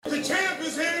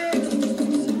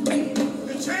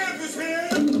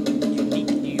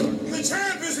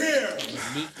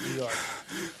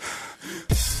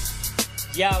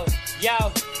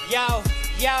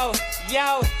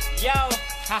Yo,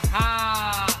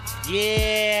 haha,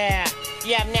 yeah.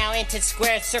 You have now entered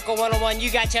Square Circle 101.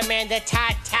 You got your man, the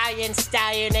Italian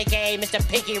Stallion, a.k.a. Mr.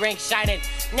 Pinky Ring Shining.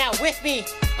 Now with me,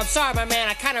 I'm sorry, my man,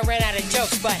 I kind of ran out of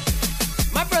jokes, but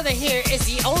my brother here is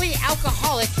the only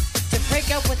alcoholic to break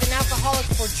up with an alcoholic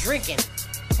for drinking.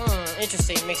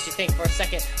 Interesting. Makes you think for a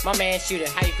second. My man, Shoota,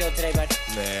 how you feel today, bud?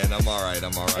 Man, I'm all right.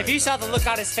 If you saw the look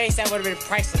on his face, that would have been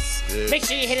priceless. Yeah. Make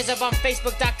sure you hit us up on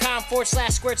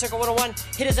Facebook.com/Squared Circle 101.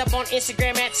 Hit us up on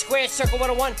Instagram at Squared Circle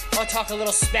 101. Or talk a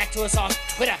little smack to us on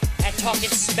Twitter at Talking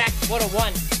Smack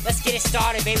 101. Let's get it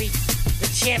started, baby.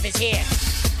 The champ is here.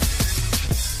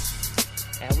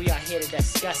 And we are here to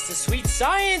discuss the sweet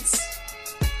science.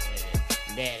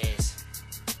 There it is.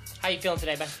 How you feeling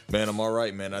today, man? Man, I'm all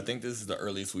right, man. I think this is the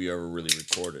earliest we ever really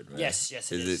recorded, man. Yes,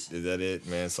 it is. Is that it,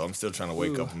 man? So I'm still trying to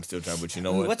wake up. I'm still trying, but you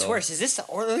know what? What's worse? Is this the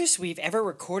earliest we've ever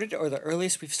recorded or the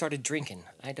earliest we've started drinking?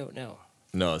 I don't know.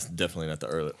 No, it's definitely not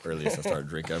the earliest I started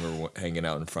drinking. I remember hanging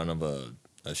out in front of a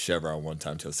Chevron one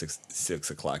time till 6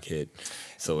 o'clock hit,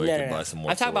 so we could buy some more.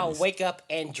 I'm talking about wake up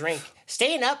and drink.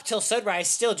 Staying up till sunrise,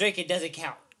 still drinking doesn't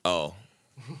count. Oh,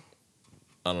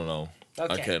 I don't know.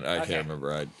 Okay. I can't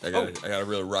remember. I got a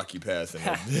real rocky past in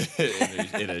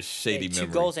a shady memory.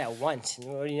 2 goals at once.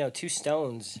 2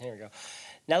 stones. Here we go.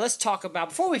 Now let's talk about,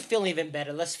 before we feel even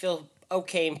better, let's feel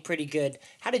okay and pretty good.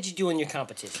 How did you do in your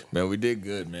competition? Man, we did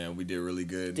good, man. We did really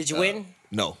good. Did you win?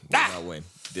 No, not win.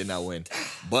 Did not win.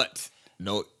 But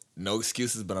no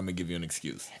excuses, but I'm going to give you an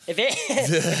excuse. If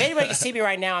anybody can see me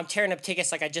right now, I'm tearing up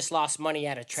tickets like I just lost money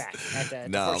at a track.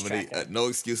 No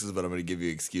excuses, but I'm going to give you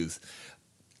an excuse.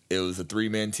 It was a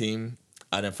 3-man team.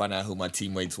 I didn't find out who my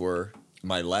teammates were.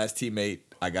 My last teammate,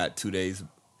 I got 2 days.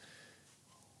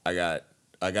 I got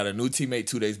a new teammate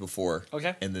 2 days before.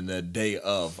 Okay. And then the day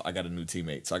of, I got a new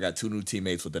teammate. So I got 2 new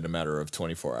teammates within a matter of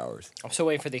 24 hours. I'm still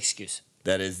waiting for the excuse.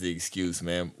 That is the excuse,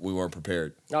 man. We weren't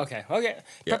prepared. Okay. Yeah.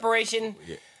 Preparation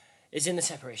is in the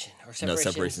separation. Or separation. No,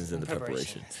 separation is in the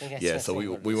preparation. Yeah, so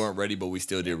we weren't ready, but we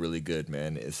still did really good,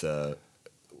 man. It's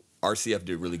RCF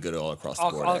did really good all across the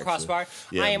board. All across the board.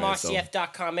 Yeah, I am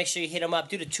RCF.com. Make sure you hit them up.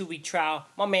 Do the 2-week trial.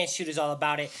 My man Shooter's all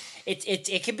about it.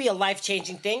 It could be a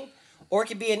life-changing thing, or it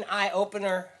could be an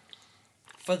eye-opener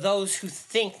for those who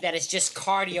think that it's just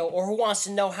cardio or who wants to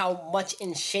know how much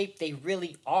in shape they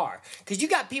really are. Because you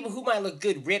got people who might look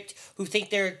good ripped, who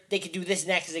think they could do this and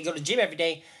that because they go to the gym every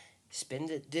day.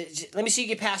 Let me see you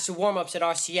get past the warm-ups at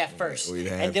RCF first,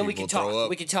 and then we can talk.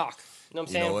 We can talk. You know what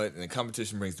I'm saying? You know what? And the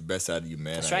competition brings the best out of you,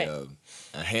 man. That's right.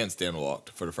 I handstand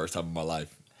walked for the first time in my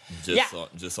life.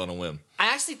 Just on a whim. I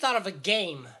actually thought of a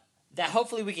game that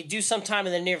hopefully we could do sometime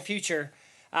in the near future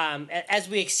as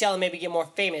we excel and maybe get more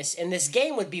famous. And this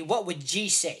game would be, what would G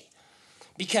say?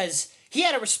 Because he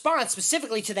had a response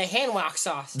specifically to the hand walk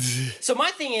sauce. So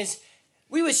my thing is,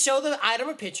 we would show the item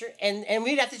or picture, and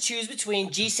we'd have to choose between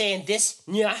G saying this,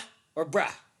 nyah, or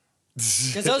bruh.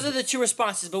 Because those are the 2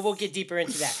 responses, but we'll get deeper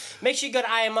into that. Make sure you go to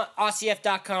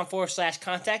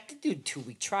imrcf.com/contact. Do a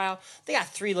 2-week trial. They got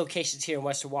 3 locations here in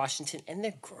Western Washington, and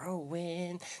they're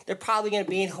growing. They're probably going to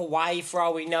be in Hawaii for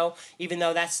all we know, even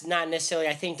though that's not necessarily,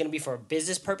 I think, going to be for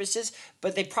business purposes.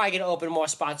 But they're probably going to open more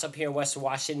spots up here in Western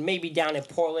Washington, maybe down in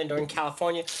Portland or in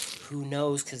California. Who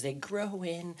knows, because they're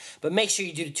growing. But make sure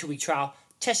you do the 2-week trial.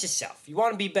 Test yourself. You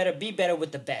want to be better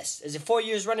with the best. Is it 4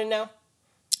 years running now?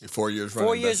 4 years running.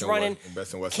 4 years running.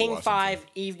 Best in Western King Washington. 5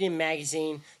 Evening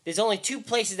Magazine. There's only 2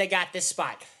 places that got this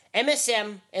spot: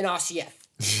 MSM and RCF.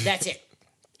 That's it.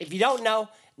 If you don't know,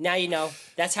 now you know.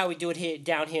 That's how we do it here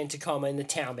down here in Tacoma, in the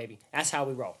town, baby. That's how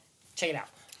we roll. Check it out.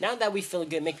 Now that we feeling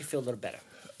good, make me feel a little better.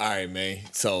 All right, man.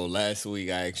 So last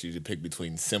week I asked you to pick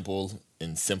between simple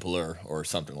and simpler, or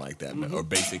something like that, or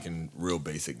basic and real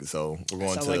basic. So we're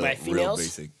going to real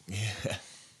basic. Yeah.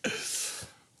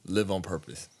 Live on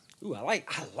purpose. Ooh, I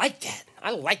like that.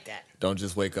 I like that. Don't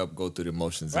just wake up, go through the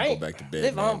motions, and go back to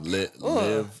bed.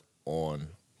 Live on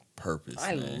purpose.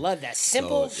 I love that.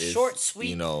 Simple, short,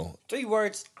 sweet. 3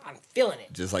 words. I'm feeling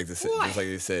it. Just like they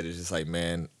said, it's just like,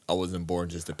 man, I wasn't born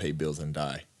just to pay bills and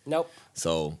die. Nope.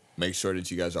 So make sure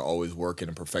that you guys are always working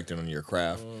and perfecting on your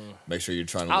craft. Make sure you're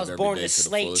trying to live every day to the I was born to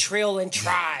slate, trill, and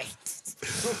try.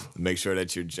 Make sure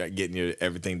that you're getting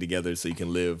everything together so you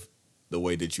can live the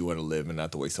way that you want to live and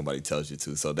not the way somebody tells you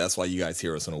to. So that's why you guys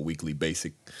hear us on a weekly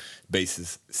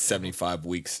basis, 75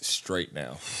 weeks straight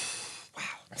now. Wow.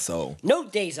 So no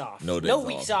days off. No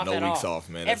weeks off at all. No weeks off,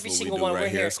 man. Every single one we're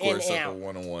here Square Circle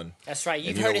 101. That's right.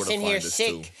 You've heard us in here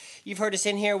sick. You've heard us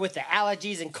in here with the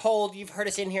allergies and cold. You've heard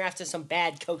us in here after some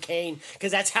bad cocaine,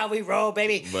 because that's how we roll,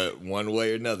 baby. But one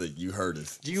way or another, you heard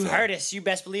us. You heard us. You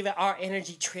best believe it. Our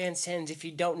energy transcends. If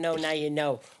you don't know, now you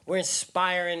know. We're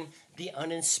inspiring the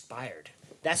uninspired.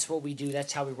 That's what we do.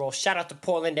 That's how we roll. Shout out to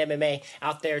Portland MMA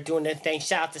out there doing their thing.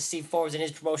 Shout out to Steve Forbes and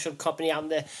his promotional company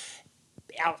out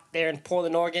there in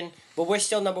Portland, Oregon. But we're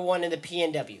still number one in the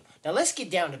PNW. Now let's get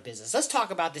down to business. Let's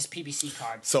talk about this PBC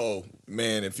card. So,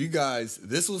 man, if you guys,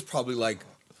 this was probably like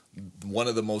one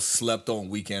of the most slept on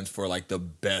weekends for like the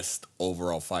best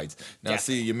overall fights. Now,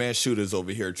 see, your man Shoota's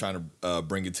over here trying to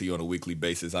bring it to you on a weekly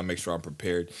basis. I make sure I'm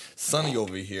prepared. Sonny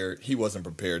over here, he wasn't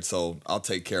prepared, so I'll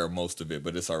take care of most of it.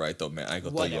 But it's all right though, man. I ain't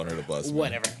gonna throw you under the bus. Man.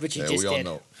 Whatever. But you just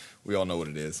did. We all know what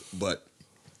it is. But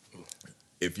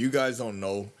if you guys don't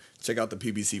know, check out the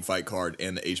PBC fight card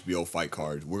and the HBO fight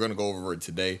card. We're gonna go over it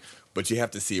today, but you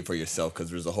have to see it for yourself because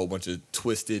there's a whole bunch of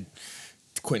twisted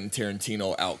Quentin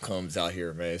Tarantino outcomes out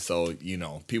here, man. So, you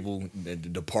know, people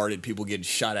departed, people getting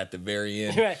shot at the very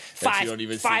end. Right. That you don't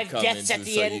even five see deaths at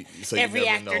the end. Every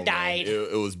actor died.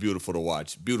 It was beautiful to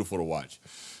watch. Beautiful to watch.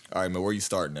 All right, man, where you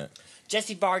starting at?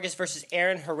 Jesse Vargas versus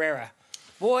Aaron Herrera.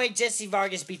 Boy, Jesse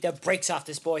Vargas beat the brakes off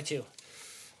this boy, too.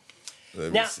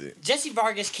 Let me see. Jesse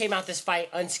Vargas came out this fight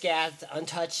unscathed,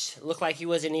 untouched. Looked like he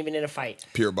wasn't even in a fight.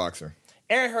 Pure boxer.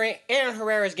 Aaron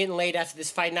Herrera is getting laid after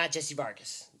this fight, not Jesse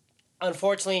Vargas.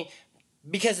 Unfortunately,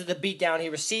 because of the beatdown he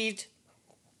received.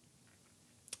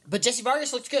 But Jesse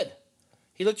Vargas looked good.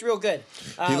 He looked real good.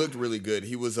 He looked really good.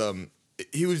 He was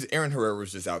Aaron Herrera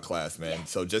was just outclassed, man. Yeah.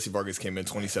 So Jesse Vargas came in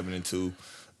 27-2,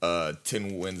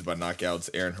 10 wins by knockouts.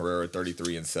 Aaron Herrera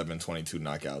 33-7, 22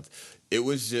 knockouts. It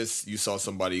was just, you saw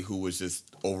somebody who was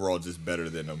just overall just better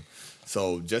than him.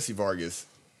 So Jesse Vargas,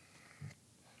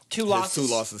 two losses. His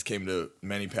 2 losses came to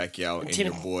Manny Pacquiao and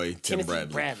your boy Tim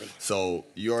Bradley. So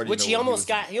you already which know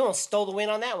he almost stole the win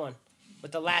on that one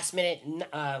with the last minute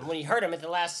when he hurt him at the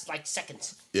last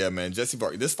seconds. Yeah, man, Jesse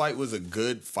Vargas. This fight was a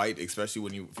good fight, especially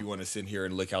if you want to sit here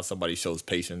and look how somebody shows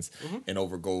patience and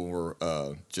go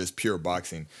over just pure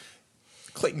boxing.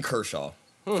 Clayton Kershaw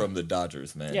from the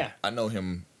Dodgers, man. Yeah, I know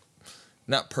him.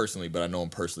 Not personally, but I know him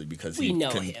personally because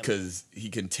he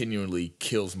continually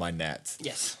kills my Nats.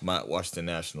 Yes. My Washington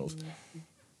Nationals.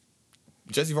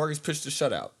 Jesse Vargas pitched a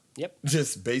shutout. Yep.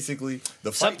 Just basically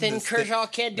the fight. Something Kershaw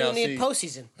can't do in the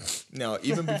postseason. Now,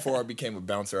 even before I became a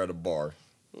bouncer at a bar.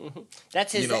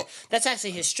 That's his. That's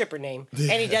actually his stripper name,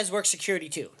 and he does work security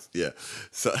too. Yeah.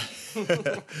 So,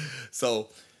 so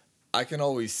I can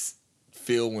always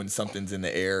feel when something's in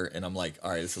the air, and I'm like,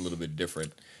 all right, it's a little bit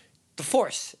different. The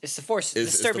force. It's the force.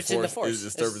 Disturbance in the force.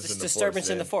 It's disturbance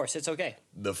in the force. It's okay.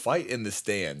 The fight in the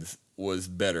stands was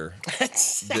better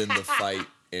than the fight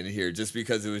in here, just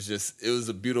because it was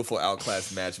a beautiful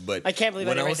outclass match. But I can't believe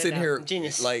when I was sitting here,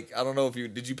 genius. Like, I don't know if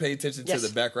did you pay attention to the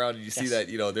background? Did you see that?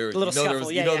 There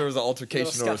was an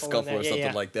altercation or a scuffle or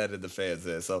something like that in the fans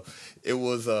there. So it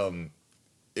was great.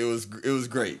 It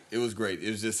was great.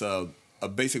 It was just a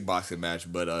basic boxing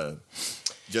match, but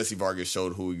Jesse Vargas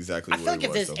showed who exactly. I feel like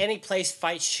if there's any place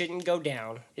fights shouldn't go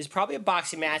down, it's probably a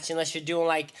boxing match, unless you're doing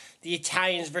like the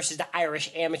Italians versus the Irish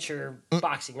amateur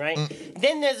boxing, right?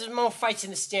 Then there's more fights in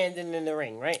the stand than in the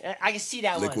ring, right? I can see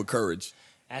that Liquid courage.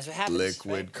 That's what happens.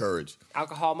 Liquid courage.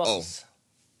 Alcohol muscles.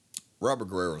 Robert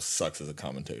Guerrero sucks as a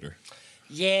commentator.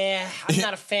 Yeah, I'm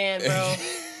not a fan, bro.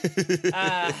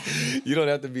 You don't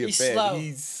have to be a fan. Slow.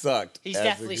 He sucked. He's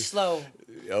definitely slow.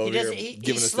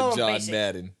 Giving us the John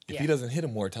Madden. If he doesn't hit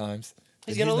him more times,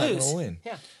 he's gonna lose. Gonna win.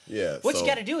 Yeah. What you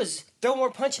got to do is throw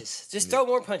more punches. Just throw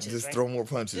more punches. Throw more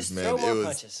punches, man. It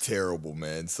was terrible,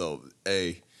 man. So,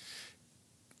 hey,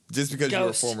 just because you're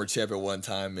a former champ at one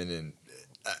time, and then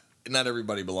not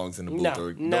everybody belongs in the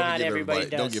booth. Not everybody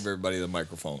does. Don't give everybody the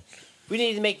microphone. We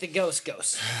need to make the ghost.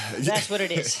 That's what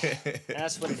it is.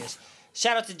 That's what it is.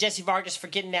 Shout out to Jesse Vargas for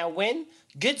getting that win.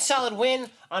 Good, solid win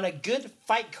on a good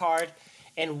fight card,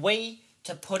 and way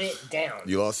to put it down.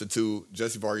 You lost to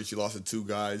Jesse Vargas. You lost to 2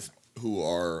 guys who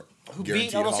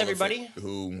beat almost everybody.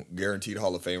 Who guaranteed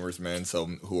Hall of Famers, man. So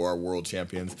who are world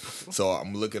champions. So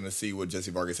I'm looking to see what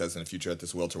Jesse Vargas has in the future at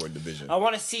this welterweight division. I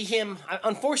want to see him.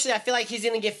 Unfortunately, I feel like he's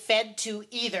going to get fed to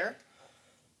either.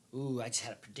 Ooh, I just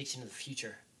had a prediction of the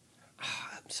future.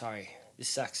 I'm sorry. This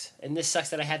sucks. And this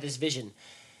sucks that I had this vision.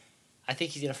 I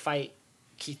think he's going to fight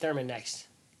Keith Thurman next.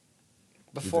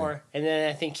 And then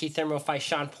I think Keith Thurman will fight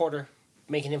Sean Porter,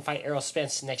 making him fight Errol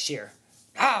Spence next year.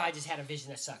 I just had a vision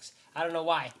that sucks. I don't know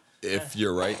why. If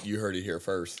you're right, you heard it here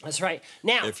first. That's right.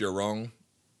 Now, if you're wrong,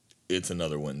 it's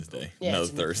another Wednesday. Another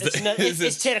Thursday.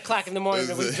 It's 10 o'clock in the morning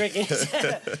that we're drinking.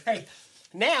 Hey,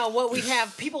 now what we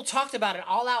have, people talked about an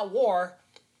all-out war.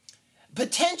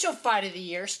 Potential fight of the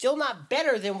year. Still not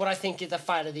better than what I think the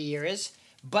fight of the year is,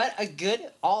 but a good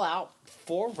all-out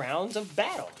 4 rounds of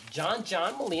battle. John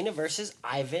Molina versus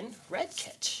Ivan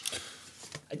Redkach.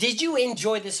 Did you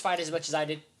enjoy this fight as much as I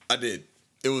did? I did.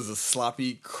 It was a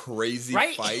sloppy, crazy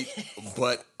fight,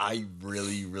 but I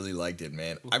really, really liked it,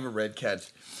 man. Ivan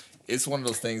Redcatch, it's one of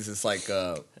those things, it's like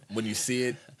when you see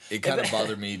it, it kind of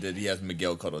bothered me that he has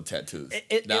Miguel Cotto tattoos.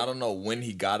 Now, I don't know when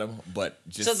he got them, but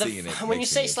just seeing it. When you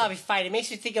say sloppy fight, it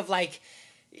makes me think of like,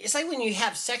 it's like when you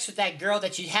have sex with that girl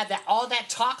that you had all that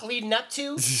talk leading up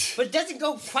to, but it doesn't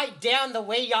go quite down the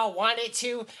way y'all want it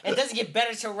to, and it doesn't get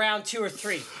better till round 2 or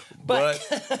 3. But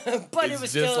it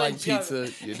was just still like pizza.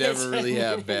 You never really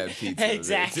have bad pizza.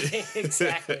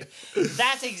 Exactly.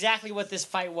 That's exactly what this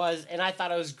fight was, and I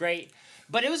thought it was great.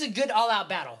 But it was a good all-out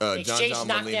battle. Exchange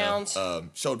knockdowns. Molina,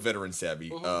 showed veteran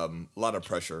savvy. A lot of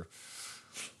pressure.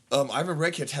 Ivan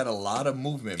Redkach had a lot of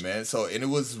movement, man. And it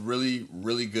was really,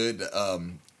 really good.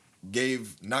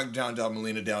 Knocked John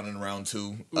Molina down in round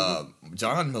 2.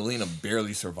 John Molina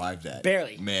barely survived that.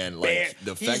 Barely, man. Like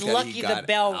the fact that he got the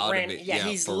bell out rang. of it. Yeah,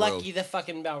 he's lucky real. the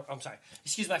fucking bell. I'm sorry.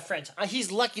 Excuse my French.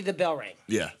 He's lucky the bell rang.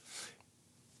 Yeah.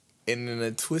 And in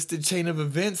a twisted chain of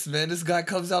events, man, this guy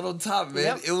comes out on top, man.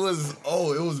 Yep. It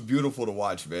was beautiful to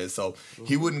watch, man. So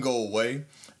he wouldn't go away.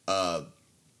 Let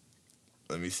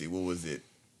me see, what was it?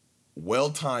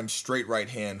 Well-timed straight right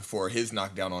hand for his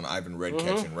knockdown on Ivan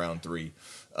Redkach in round 3.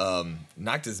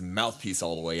 Knocked his mouthpiece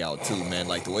all the way out too, man.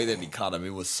 Like the way that he caught him,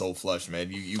 it was so flush,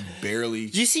 man. You barely.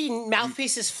 You see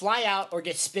mouthpieces fly out or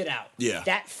get spit out. Yeah,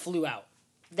 that flew out.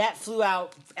 That flew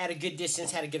out at a good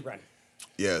distance. Had a good run.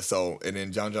 Yeah. So and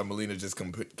then John Molina just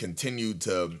continued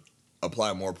to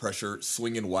apply more pressure,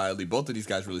 swinging wildly. Both of these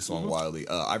guys really swung wildly.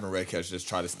 Ivan Redkach just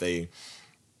tried to stay.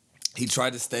 He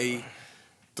tried to stay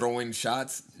throwing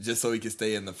shots just so he could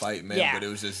stay in the fight, man. Yeah. But it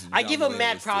was just. I give him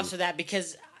mad props for that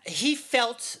because he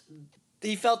felt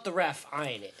the ref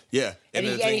eyeing it. Yeah, and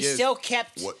he still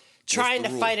kept trying to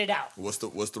fight it out. What's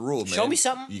the rule, man? Show me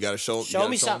something. You got to show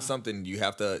me something. You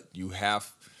have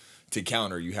to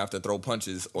counter. You have to throw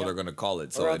punches, or they're gonna call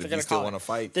it. So if you still want to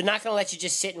fight, they're not gonna let you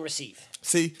just sit and receive.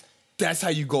 See, that's how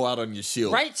you go out on your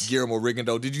shield, right? Guillermo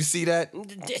Rigondeaux. Did you see that?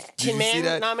 Tin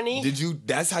Man nominee. Did you?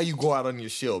 That's how you go out on your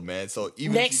shield, man. So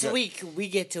even next week we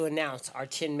get to announce our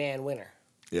Tin Man winner.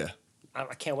 Yeah. I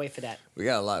can't wait for that. We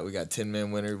got a lot. We got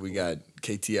 10-man winner. We got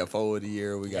KTFO of the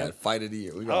year. We got Fight of the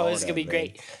year. We got this is going to be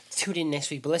great. Tune in next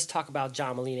week. But let's talk about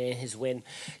John Molina and his win.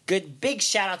 Big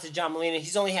shout out to John Molina.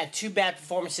 He's only had 2 bad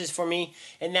performances for me,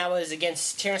 and that was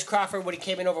against Terrence Crawford when he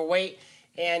came in overweight,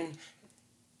 and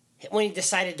when he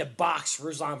decided to box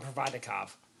Ruslan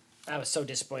Provodnikov. I was so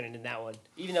disappointed in that one.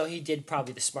 Even though he did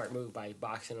probably the smart move by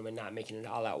boxing him and not making an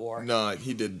all-out war. No,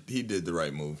 he did the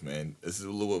right move, man. This is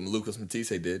what Lucas Matisse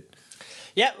did.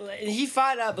 Yeah, he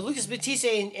fought, but Lucas Matisse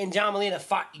and John Molina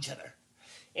fought each other.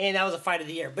 And that was a fight of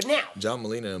the year. But now... John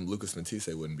Molina and Lucas Matisse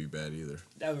wouldn't be bad either.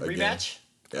 That was a rematch?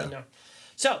 Yeah. No.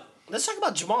 So, let's talk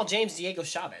about Jamal James, Diego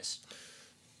Chavez.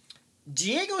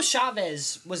 Diego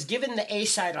Chavez was given the A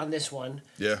side on this one.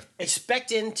 Yeah.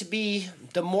 Expecting to be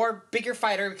the bigger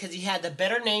fighter because he had the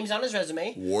better names on his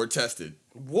resume. War tested.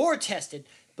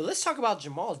 But let's talk about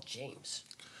Jamal James.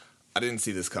 I didn't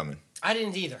see this coming. I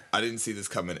didn't either. I didn't see this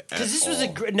coming at all. Because this was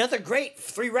another great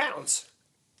 3 rounds.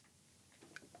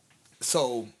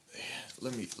 So,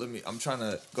 let me. I'm trying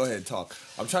to go ahead and talk.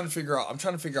 I'm trying to figure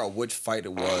out which fight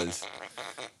it was.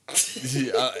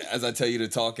 As I tell you to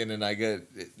talk, and then I get.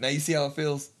 Now you see how it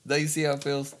feels.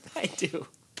 I do.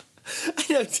 I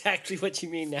know exactly what you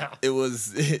mean now. It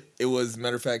was.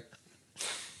 Matter of fact,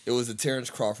 it was a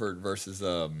Terrence Crawford versus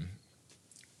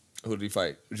who did he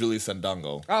fight? Julius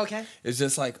Sandango. Oh, okay. It's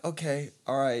just like, okay,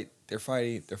 all right, they're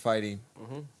fighting.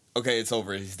 Mm-hmm. Okay, it's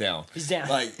over. He's down.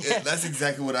 Like, that's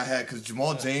exactly what I had, because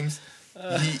Jamal James,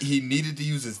 he needed to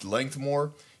use his length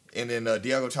more, and then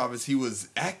Diego Chavez, he was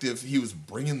active. He was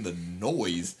bringing the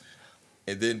noise,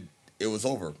 and then it was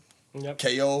over. Yep.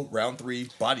 KO, round 3,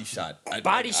 body shot.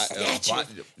 Body snatcher.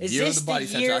 Is this the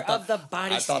year of the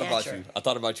body snatcher? I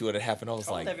thought about you when it happened. I was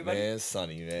like, man,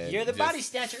 Sonny, man. You're the body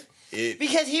snatcher.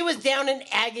 Because he was down in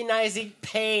agonizing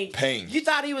pain. You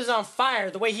thought he was on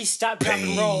fire the way he stopped, drop,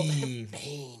 and roll.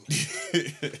 Pain.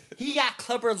 He got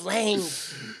Clubber Lang.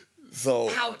 So,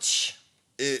 ouch.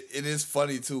 It is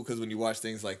funny, too, because when you watch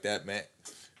things like that, man,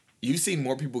 you've seen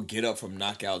more people get up from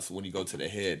knockouts when you go to the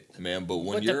head, man. But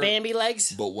when the Bambi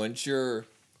legs? But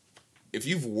if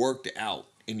you've worked out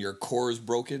and your core is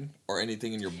broken or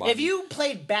anything in your body. If you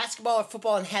played basketball or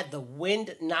football and had the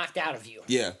wind knocked out of you.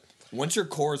 Yeah. Once your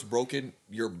core is broken,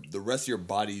 the rest of your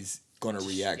body's going to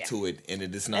react to it, and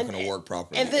it's not going to work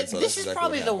properly. And this is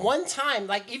probably the one time,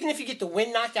 like, even if you get the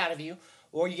wind knocked out of you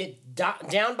or you get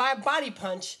down by a body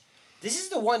punch, this is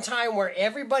the one time where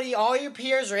everybody, all your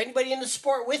peers or anybody in the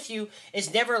sport with you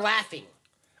is never laughing.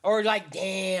 Or like,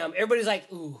 damn. Everybody's like,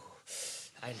 ooh,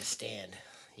 I understand.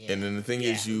 Yeah. And then the thing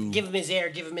is, you give him his air,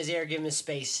 give him his air, give him his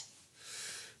space.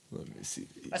 Let me see.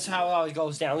 That's how it always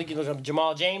goes down. We can look up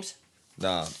Jamal James.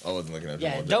 Nah, I wasn't looking at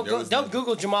Yeah, Jamal James. don't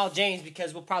Google Jamal James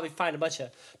because we'll probably find a bunch of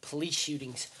police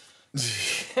shootings.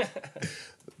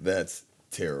 That's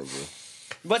terrible.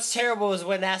 What's terrible is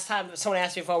when last time someone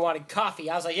asked me if I wanted coffee,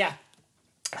 I was like, yeah,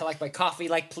 I like my coffee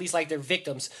like police like their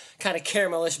victims, kind of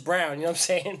caramelish brown. You know what I'm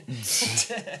saying?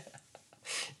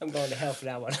 I'm going to hell for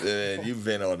that one. Man, you've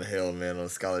been on the hell, man, on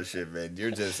scholarship, man.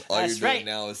 You're just all That's you're doing right.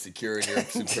 now is securing your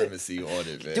supremacy on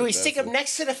it, man. Do we stick them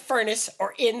next to the furnace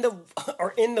or in the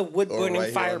wood burning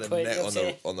right fire on the, pit? You know what I'm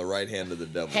saying? on the right hand of the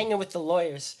devil. Hanging with the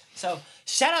lawyers. So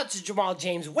shout out to Jamal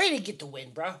James. Way to get the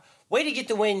win, bro. Way to get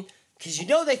the win. Because you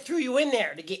know they threw you in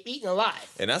there to get eaten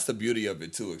alive. And that's the beauty of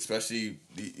it, too. Especially,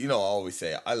 you know, I always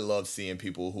say, I love seeing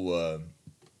people who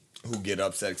get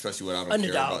upset, especially when I don't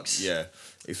Underdogs. care about.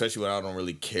 Yeah, especially when I don't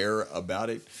really care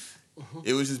about it. Mm-hmm.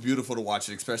 It was just beautiful to watch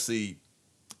it, especially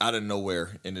out of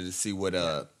nowhere, and to see what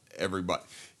everybody.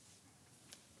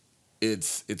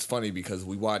 It's funny because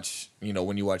we watch, you know,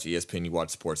 when you watch ESPN, you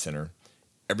watch SportsCenter.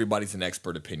 Everybody's an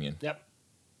expert opinion. Yep.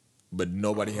 But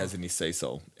nobody has any say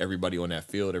so. Everybody on that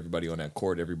field, everybody on that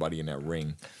court, everybody in that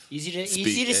ring. Easy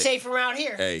to say from out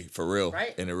here. Hey, for real,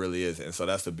 right? And it really is. And so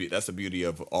that's the beauty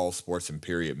of all sports and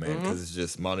period, man. Because it's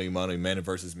just money, man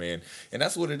versus man, and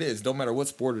that's what it is. No matter what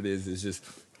sport it is, it's just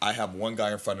I have one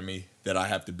guy in front of me that I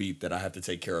have to beat, that I have to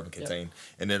take care of and contain,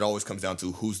 and it always comes down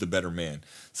to who's the better man.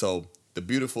 So the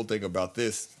beautiful thing about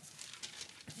this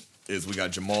is we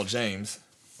got Jamal James,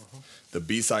 the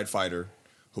B-side fighter,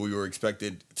 who we were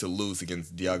expected to lose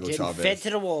against Diego Chavez. Fed to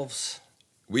the wolves.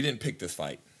 We didn't pick this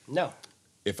fight. No.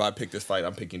 If I pick this fight,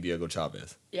 I'm picking Diego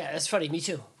Chavez. Yeah, that's funny. Me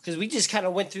too. Because we just kind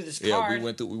of went through this card. Yeah, we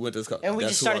went this card. And we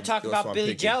just started talking about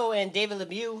Billy Joe and David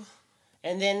Lemieux.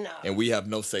 And then... and we have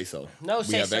no say-so. No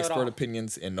say-so. We have at expert all.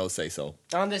 opinions and no say-so.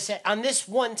 On this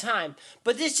one time.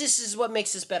 But this just is what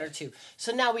makes us better too.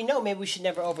 So now we know maybe we should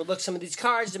never overlook some of these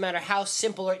cards, no matter how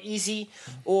simple or easy,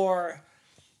 or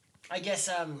I guess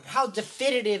how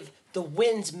definitive the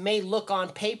wins may look on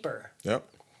paper. Yep.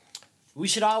 We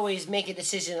should always make a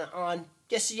decision on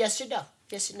yes or no.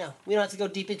 Yes or no. We don't have to go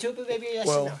deep into it, but maybe yes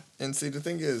or no. And see, the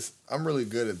thing is, I'm really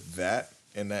good at that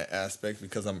in that aspect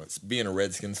because I'm being a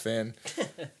Redskins fan.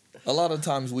 A lot of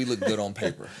times we look good on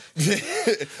paper.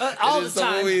 All the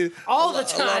time. All the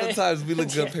time. A lot of times we look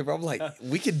good on paper. I'm like,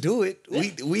 we can do it.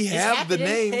 We have the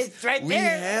names. It's right we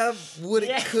there. have what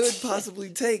it could possibly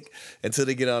take until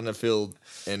they get on the field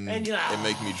and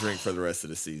make me drink for the rest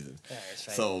of the season. Yeah, that's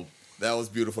right. So that was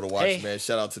beautiful to watch, man.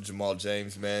 Shout out to Jamal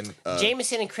James, man.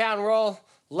 Jameson and Crown Royal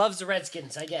loves the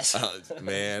Redskins, I guess.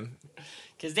 Man.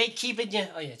 Because they keep it...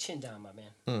 Oh, yeah, chin down, my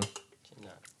man. Chin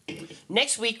down.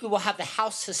 Next week, we will have the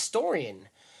House Historian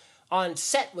on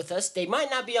set with us. They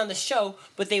might not be on the show,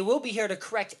 but they will be here to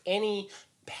correct any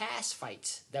past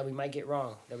fights that we might get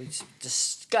wrong, that we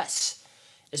discuss,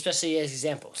 especially as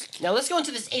examples. Now, let's go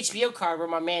into this HBO card where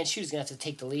my man Shoota's going to have to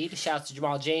take the lead. Shout out to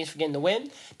Jamal James for getting the win,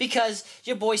 because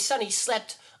your boy Sonny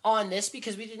slept on this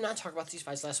because we did not talk about these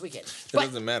fights last weekend. It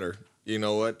doesn't matter. You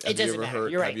know what? It doesn't matter.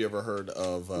 You're right. Have you ever heard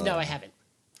of... no, I haven't.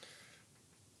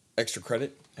 Extra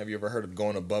credit? Have you ever heard of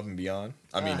going above and beyond?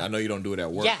 I mean, I know you don't do it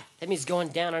at work. Yeah, that means going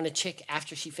down on a chick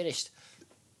after she finished.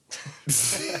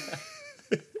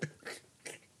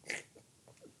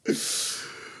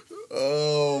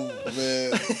 Oh,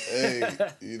 man. Hey,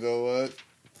 you know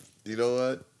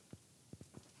what?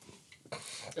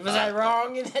 Was I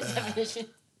wrong in that definition?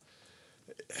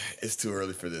 It's too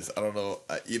early for this. I don't know.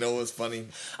 You know what's funny?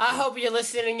 I hope you're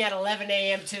listening at 11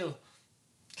 a.m. too,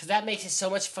 because that makes it so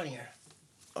much funnier.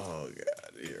 Oh,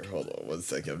 God. Here, hold on 1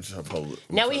 second. I'm trying to pull it.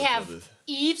 Now we have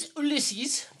Yves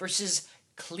Ulysses versus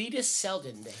Cletus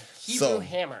Selden, the Hebrew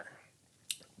Hammer.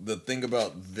 The thing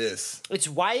about this... It's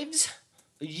Yves,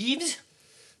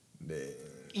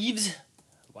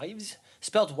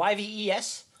 spelled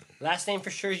Y-V-E-S. Last name for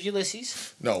sure is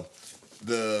Ulysses. No.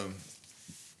 The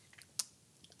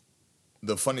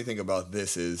funny thing about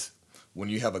this is when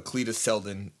you have a Cletus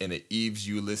Selden and an Yves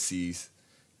Ulysses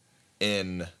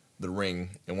in the ring,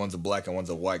 and one's a black and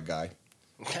one's a white guy,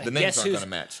 the names aren't going to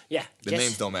match. Yeah. The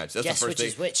names don't match. That's the first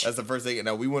thing. Which. That's the first thing.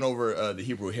 Now, we went over the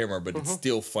Hebrew Hammer, but it's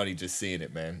still funny just seeing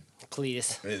it, man.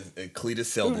 Cletus. Cletus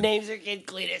Selden. Who names their kid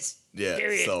Cletus? Yeah,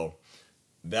 period. So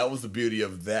that was the beauty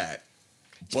of that.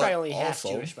 It's probably only half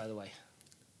Jewish, by the way.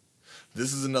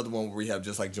 This is another one where we have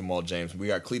just like Jamal James. We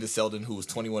got Cletus Selden, who was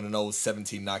 21-0,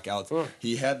 17 knockouts.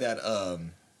 He had that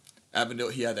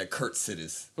he had that Kurt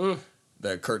Sittes.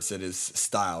 That Kurt Sittes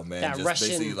style, man. That just Russian,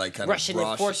 basically like kind Russian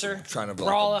of enforcer, trying to be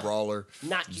brawler, like a brawler.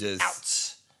 knock you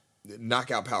out.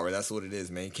 knockout power. That's what it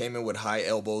is, man. He came in with high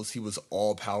elbows. He was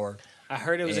all power. I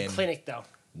heard it was a clinic, though.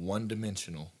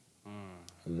 One-dimensional.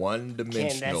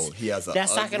 One-dimensional. He has a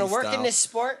That's not going to work in this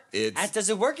sport. That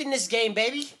doesn't work in this game,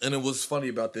 baby. And it was funny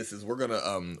about this is we're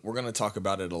gonna talk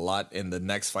about it a lot in the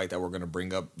next fight that we're gonna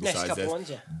bring up. Besides this, ones,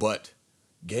 yeah. But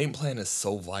game plan is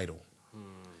so vital.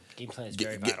 Game plan is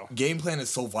very vital. Game plan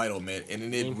is so vital, man,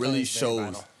 and it really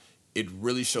shows. It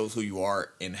really shows who you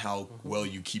are and how well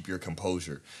you keep your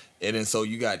composure. And then so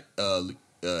you got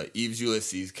Yves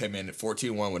Ulysses came in at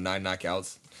 14-1 with 9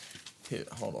 knockouts.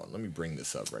 Hold on, let me bring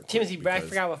this up right quick. I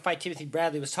forgot what fight Timothy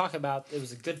Bradley was talking about. It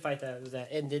was a good fight that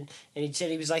ended, and he said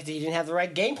he was like he didn't have the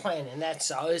right game plan, and it's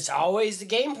always the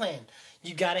game plan.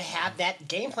 You got to have that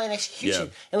game plan execution.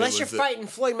 Yeah, unless you're fighting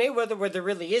Floyd Mayweather, where there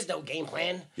really is no game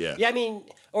plan. Yeah, I mean,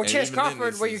 or Terrence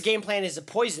Crawford, where your game plan is to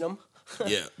poison him.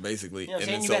 Yeah, basically. You know and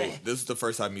then so this is the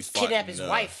first time he's fought. Kidnap his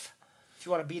wife if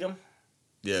you want to beat him.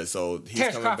 Yeah, so he's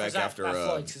Terrence coming Crawford's back after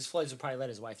Floyd, because Floyd's would probably let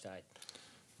his wife die.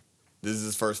 This is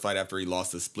his first fight after he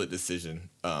lost a split decision.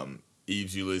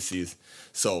 Yves Ulysses.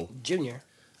 So Junior.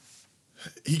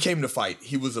 He came to fight.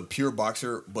 He was a pure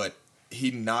boxer, but he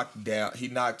knocked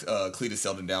Cletus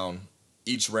Selden down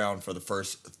each round for the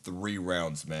first 3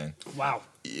 rounds, man. Wow.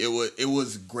 It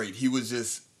was great. He was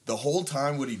just the whole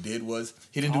time what he did was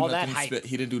he didn't do nothing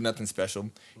he didn't do nothing special.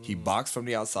 He boxed from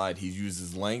the outside. He used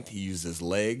his length, he used his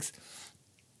legs.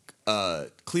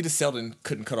 Cletus Selden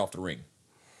couldn't cut off the ring.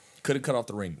 Couldn't cut off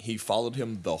the ring. He followed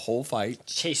him the whole fight.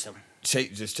 Chased him.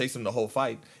 Just chased him the whole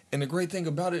fight. And the great thing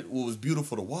about it, what was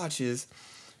beautiful to watch is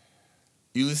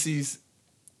Ulysses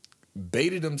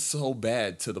baited him so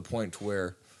bad to the point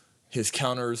where his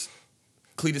counters,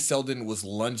 Cletus Selden was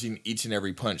lunging each and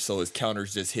every punch, so his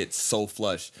counters just hit so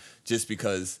flush just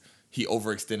because he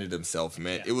overextended himself,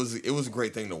 man. Yeah. It was a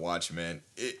great thing to watch, man.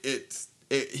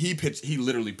 He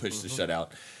literally pitched the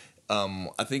shutout.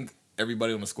 I think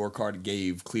everybody on the scorecard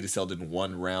gave Cletus Selden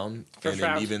 1 round, First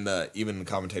round. Even the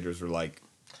commentators were like,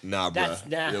 "Nah, bro,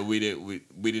 we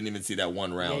didn't even see that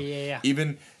 1 round." Yeah.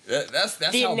 Even that's the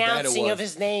how bad it was. The announcing of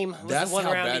his name was that's the 1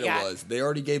 how round bad he got. it was. They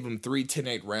already gave him 3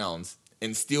 10-8 rounds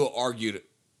and still argued.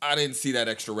 I didn't see that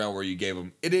extra round where you gave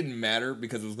him. It didn't matter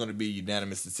because it was going to be a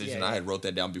unanimous decision. Yeah. I had wrote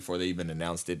that down before they even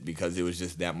announced it because it was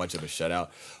just that much of a shutout.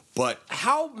 But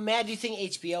how mad do you think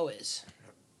HBO is?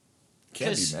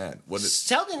 Can't be mad.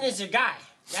 Selden is their guy.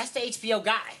 That's the HBO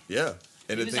guy. Yeah,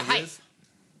 and the thing is,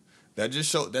 that just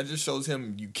shows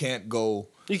him you can't go.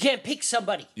 You can't pick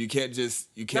somebody. You can't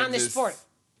not in this sport.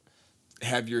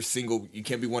 Have your single. You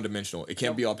can't be one-dimensional. It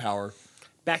can't be all power.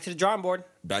 Back to the drawing board.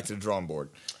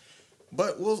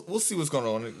 But we'll see what's going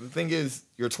on. The thing is,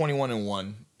 you're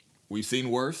 21-1. We've seen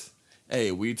worse.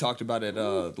 Hey, we talked about it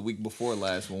the week before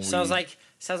last when sounds like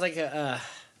a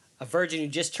virgin who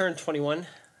just turned 21.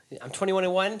 I'm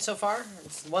 21-1 so far.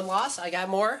 It's 1 loss. I got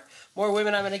more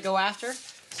women I'm going to go after.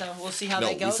 So we'll see how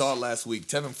that goes. We saw it last week.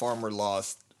 Tevin Farmer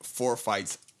lost 4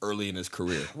 fights early in his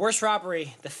career. Worst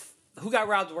robbery. Who got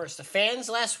robbed worse? The fans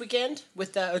last weekend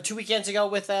or 2 weekends ago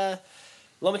with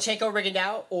Lomachenko,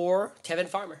 Rigondeaux, or Tevin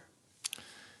Farmer?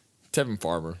 Tevin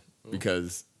Farmer,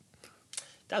 because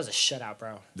that was a shutout,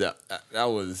 bro. That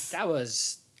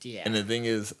was yeah. And the thing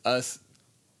is,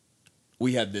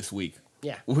 we had this week.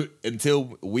 Yeah.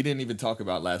 Until we didn't even talk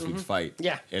about last week's fight.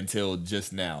 Yeah. Until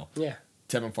just now. Yeah.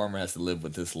 Tevin Farmer has to live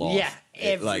with this loss. Yeah.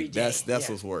 Every day. That's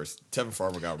what's worse. Tevin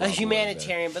Farmer got robbed. A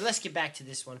humanitarian, but let's get back to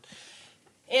this one.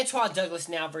 Antoine Douglas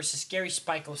now versus Gary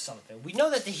Spike O'Sullivan. We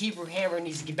know that the Hebrew Hammer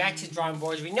needs to get back to the drawing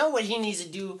boards. We know what he needs to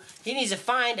do. He needs to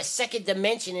find a second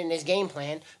dimension in his game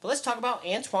plan. But let's talk about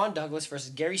Antoine Douglas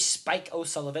versus Gary Spike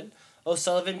O'Sullivan.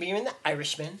 O'Sullivan being the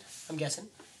Irishman, I'm guessing.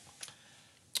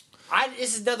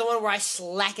 This is another one where I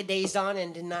slackadazed on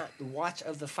and did not watch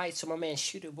of the fight, so my man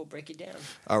Shoota will break it down.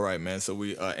 All right, man. So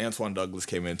Antoine Douglas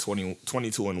came in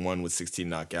 22-1 with 16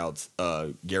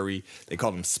 knockouts. Gary, they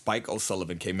called him Spike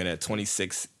O'Sullivan, came in at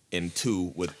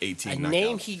 26-2 with 18 knockouts. A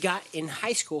name he got in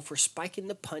high school for spiking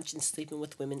the punch and sleeping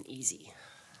with women easy.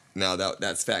 Now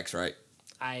that's facts, right?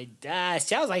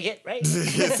 Sounds like it, right?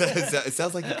 It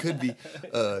sounds like it could be.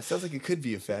 Sounds like it could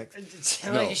be a fact. It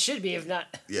sounds like it should be, if not.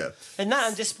 Yeah. If not,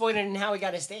 I'm disappointed in how he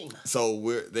got his name.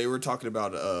 So they were talking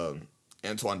about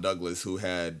Antoine Douglas, who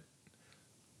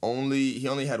only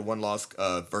had 1 loss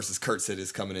versus Kurt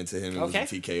Sidis coming into him. It was a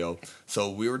TKO. So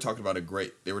we were talking about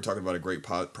They were talking about a great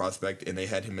prospect, and they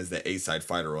had him as the A-side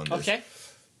fighter on this. Okay.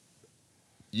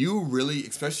 You really,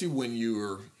 especially when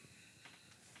you're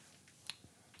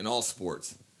in all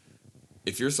sports,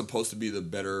 if you're supposed to be the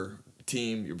better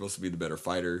team, you're supposed to be the better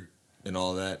fighter and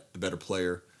all that, the better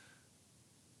player,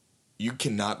 you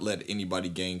cannot let anybody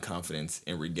gain confidence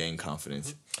and regain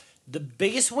confidence. The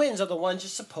biggest wins are the ones you're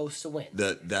supposed to win.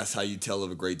 That's how you tell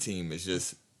of a great team. It's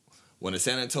just when the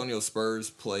San Antonio Spurs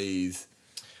plays,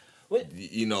 when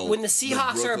the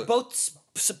Seahawks are both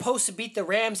supposed to beat the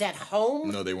Rams at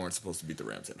home. No, they weren't supposed to beat the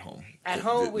Rams at home. At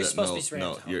home, we're supposed to beat the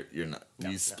Rams at home. No, you're not.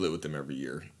 You split with them every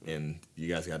year, and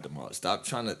you guys got demolished.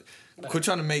 Quit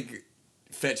trying to make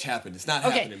fetch happen. It's not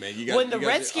happening, man. When the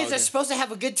Redskins are supposed to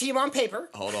have a good team on paper.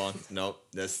 Hold on. No,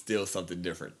 that's still something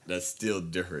different. That's still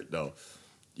different, though.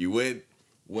 You win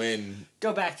when...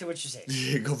 Go back to what you said.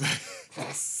 Yeah, go back.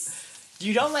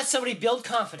 You don't let somebody build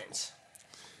confidence.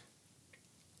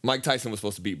 Mike Tyson was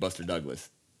supposed to beat Buster Douglas.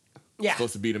 Yeah.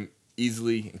 Supposed to beat him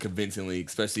easily and convincingly,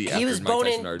 especially after he was Mike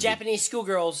Tyson boning Japanese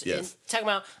schoolgirls and talking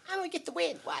about, I'm going to get the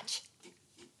win. Watch.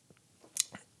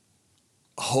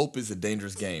 Hope is a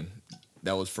dangerous game.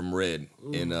 That was from Red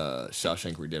in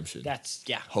Shawshank Redemption.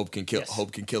 Hope can kill. Yes.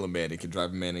 Hope can kill a man. It can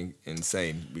drive a man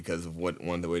insane because of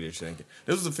the way they're thinking.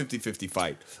 This was a 50-50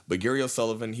 fight. But Gary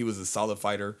O'Sullivan, he was a solid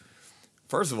fighter.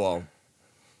 First of all,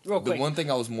 real quick, the one thing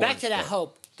I was more back to that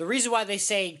Hope. The reason why they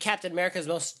say Captain America is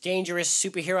the most dangerous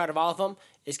superhero out of all of them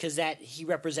is because that he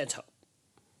represents hope.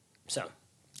 So.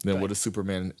 Then what does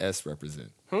Superman S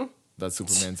represent? That's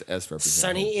Superman's S represent.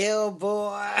 Sonny ill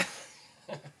boy.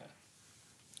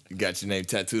 You got your name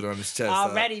tattooed on his chest.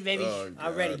 Already, baby.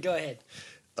 Already. Go ahead.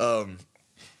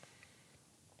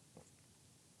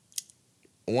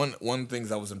 One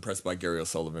things I was impressed by Gary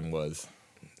O'Sullivan was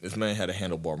this man had a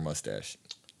handlebar mustache,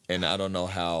 and I don't know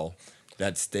how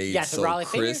that stayed so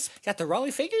crisp. Fingers? Got the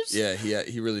Raleigh fingers? Yeah,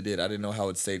 he really did. I didn't know how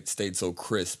it stayed so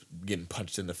crisp, getting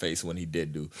punched in the face when he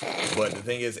did do. But the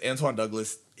thing is, Antoine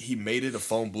Douglas, he made it a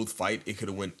phone booth fight. It could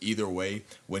have went either way.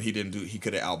 When he didn't do, he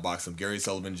could have outboxed him. Gary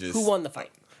O'Sullivan just. Who won the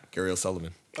fight? Gary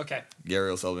O'Sullivan. Okay. Gary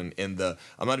O'Sullivan I'm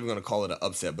not even going to call it an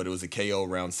upset, but it was a KO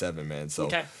round 7, man. So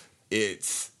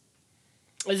Is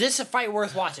this a fight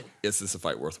worth watching? This is a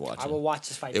fight worth watching. I will watch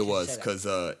this fight. It was because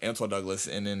Antoine Douglas,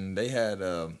 and then they had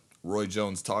Roy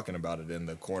Jones talking about it in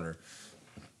the corner.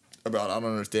 I don't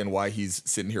understand why he's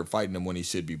sitting here fighting him when he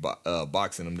should be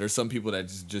boxing him. There's some people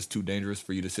that's just too dangerous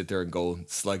for you to sit there and go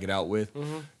slug it out with.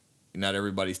 Mm-hmm. Not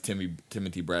everybody's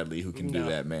Timothy Bradley who can do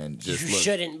that, man. Just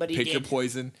shouldn't, but he did. Pick your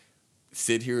poison.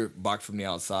 Sit here, box from the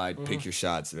outside. Pick your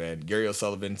shots, man. Gary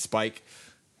O'Sullivan, Spike.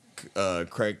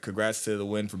 Craig, congrats to the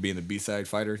win for being the B-side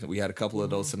fighter. We had a couple of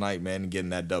those tonight, man, and getting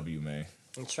that W, man.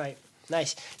 That's right.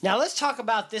 Nice. Now let's talk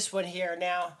about this one here.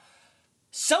 Now,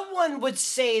 someone would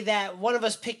say that one of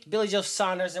us picked Billy Joe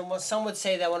Saunders, and some would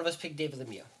say that one of us picked David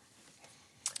Lemieux.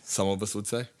 Some of us would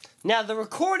say. Now, the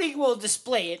recording will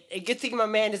display it. A good thing my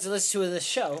man doesn't listen to this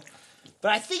show.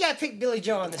 But I think I picked Billy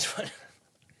Joe on this one.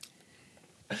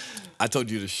 I told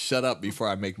you to shut up before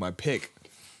I make my pick.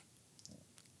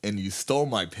 And you stole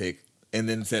my pick and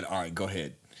then said, all right, go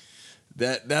ahead.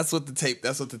 That's what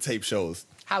the tape shows.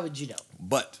 How would you know?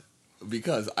 But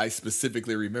because I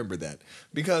specifically remember that.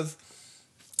 Because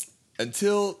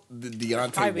until the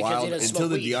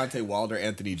Deontay Wilder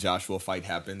Anthony Joshua fight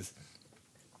happens,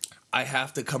 I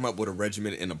have to come up with a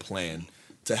regimen and a plan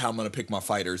to how I'm going to pick my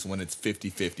fighters when it's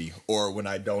 50-50 or when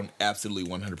I don't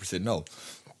absolutely 100% know.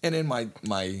 And then my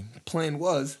plan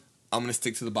was I'm going to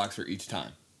stick to the boxer each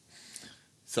time.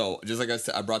 So just like I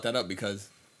said, I brought that up because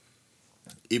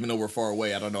even though we're far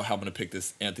away, I don't know how I'm going to pick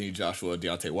this Anthony Joshua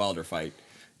Deontay Wilder fight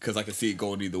because I can see it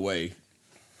going either way.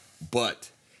 But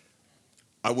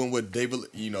I went with David.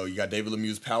 You got David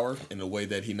Lemieux's power in the way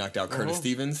that he knocked out Curtis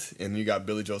Stevens, and you got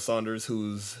Billy Joe Saunders,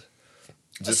 who's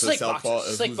just a southpaw,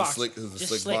 who's a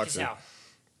slick boxer.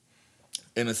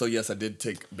 And so yes, I did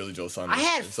take Billy Joe Saunders. I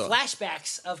had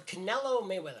flashbacks of Canelo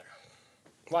Mayweather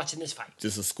watching this fight.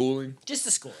 Just a schooling.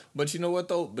 But you know what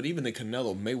though? But even the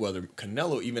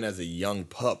Canelo even as a young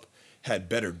pup had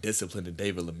better discipline than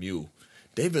David Lemieux.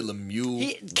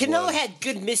 Canelo had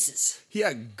good misses. He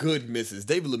had good misses.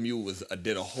 David Lemieux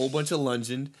did a whole bunch of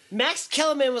lunging. Max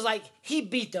Kellerman was like, he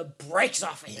beat the brakes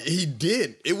off of him. He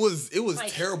did. It was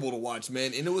like, terrible to watch,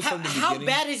 man. And it was from the beginning. How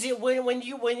bad is it when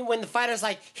the fighter's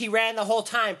like, he ran the whole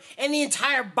time, and the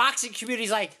entire boxing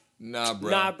community's like, Nah,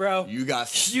 bro. You got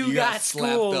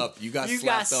slapped up. You got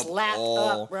slapped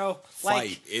up, bro. Fight.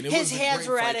 Like, and it his hands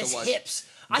were at his hips.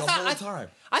 I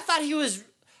thought he was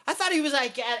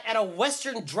like at a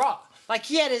Western draw. Like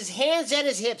he had his hands at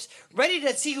his hips, ready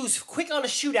to see who's quick on a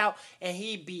shootout, and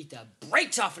he beat the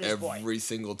brakes off of this boy. Every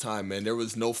single time, man. There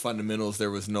was no fundamentals. There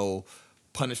was no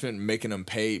punishment making him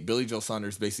pay. Billy Joe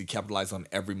Saunders basically capitalized on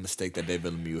every mistake that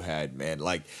David Lemieux had, man.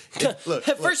 Like,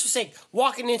 first mistake,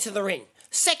 walking into the ring.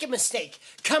 Second mistake,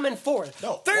 coming forward.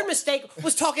 Third mistake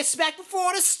was talking smack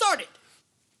before it started.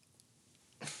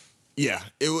 Yeah,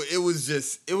 it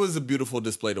was a beautiful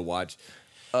display to watch.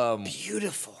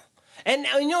 Beautiful. And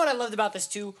you know what I loved about this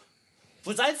too?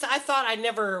 Was I thought I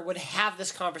never would have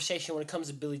this conversation when it comes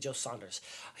to Billy Joe Saunders.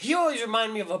 He always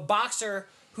reminded me of a boxer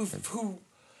who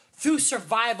through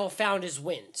survival found his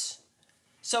wins.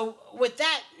 So with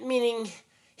that meaning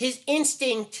his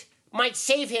instinct might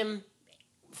save him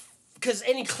because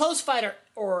any close fighter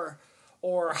or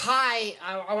high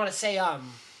I want to say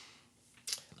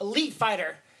elite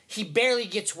fighter, he barely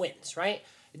gets wins, right?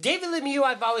 David Lemieux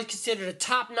I've always considered a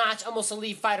top-notch, almost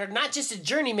elite fighter, not just a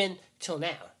journeyman till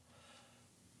now.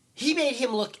 He made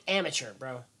him look amateur,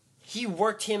 bro. He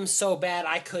worked him so bad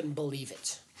I couldn't believe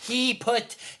it. He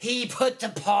put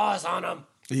the paws on him.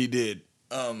 He did.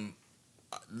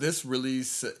 This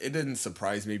release, it didn't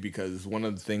surprise me because one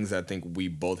of the things I think we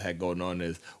both had going on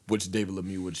is which David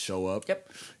Lemieux would show up. Yep.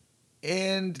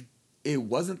 And it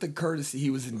wasn't the Curtis. He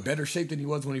was in better shape than he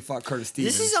was when he fought Curtis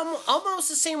Stevens. This is almost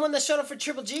the same one that showed up for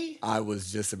Triple G. I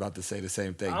was just about to say the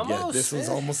same thing. Almost, yeah, this was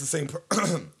almost the same.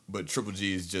 But Triple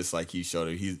G is just like he showed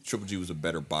it. Triple G was a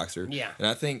better boxer. Yeah. And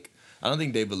I don't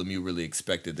think David Lemieux really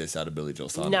expected this out of Billy Joe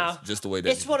Saunders. No. Just the way that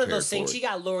it's one of those things. He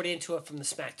got lured into it from the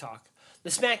smack talk. The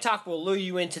smack talk will lure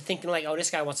you into thinking like, oh, this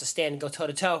guy wants to stand and go toe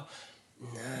to toe.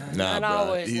 Nah, not bro.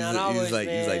 always. He's like,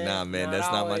 nah, man, Not that's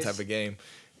always. not my type of game.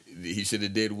 He should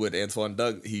have did what Antoine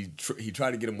Doug. He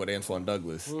tried to get him with Antoine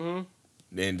Douglas, and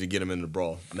to get him in the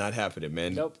brawl. Not happening,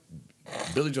 man. Nope.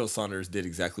 Billy Joe Saunders did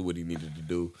exactly what he needed to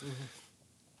do.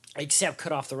 Except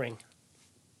cut off the ring.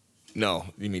 No,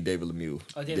 you mean David Lemieux?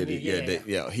 Oh, David Lemieux,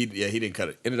 yeah. He didn't cut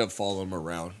it. Ended up following him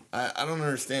around. I don't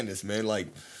understand this, man. Like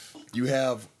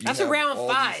that's a round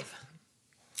 5.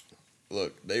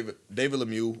 Look, David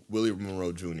Lemieux, Willie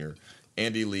Monroe Jr.,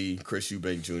 Andy Lee, Chris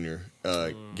Eubank Jr.,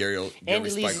 Gary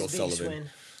Spike O'Sullivan.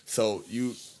 So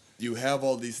you have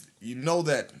all these. You know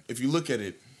that if you look at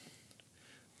it,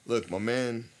 look, my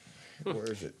man,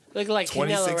 where is it? Look like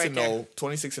Canelo right there.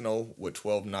 26-0 with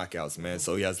 12 knockouts, man.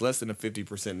 So he has less than a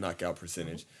 50% knockout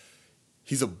percentage.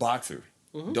 He's a boxer.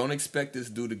 Don't expect this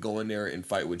dude to go in there and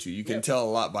fight with you. You can tell a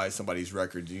lot by somebody's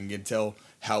record. You can tell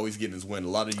how he's getting his win. A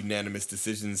lot of unanimous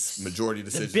decisions, majority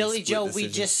decisions. The Billy Joe decisions.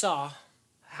 we just saw.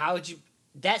 How would you?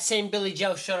 That same Billy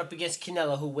Joe showed up against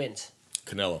Canelo. Who wins?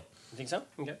 Canelo. You think so?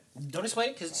 Okay. Don't explain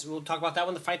it because we'll talk about that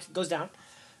when the fight goes down.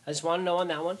 I just want to know on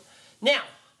that one. Now,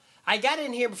 I got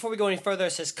in here before we go any further.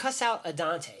 It says cuss out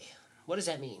Adante. What does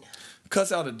that mean?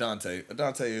 Cuss out Adante.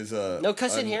 Adante is no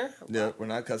cussing here. Yeah, we're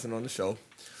not cussing on the show.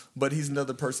 But he's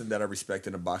another person that I respect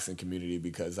in the boxing community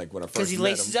because, like, when I first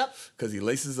met him, because he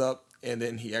laces up, and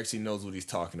then he actually knows what he's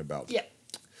talking about. Yeah.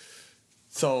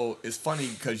 So it's funny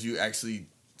because you actually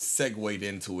segued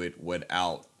into it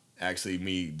without actually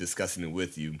me discussing it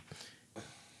with you.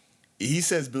 He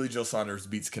says Billy Joe Saunders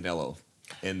beats Canelo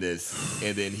in this,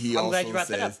 and then he I'm also glad you brought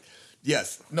that up. says,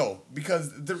 yes, no,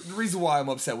 because the reason why I'm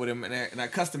upset with him, and I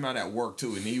cussed him out at work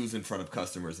too, and he was in front of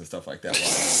customers and stuff like that.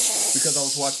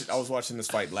 Because I was watching this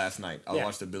fight last night. I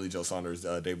watched the Billy Joe Saunders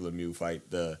David Lemieux fight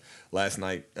last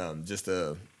night, just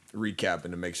to recap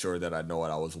and to make sure that I know what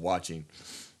I was watching.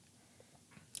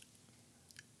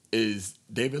 Is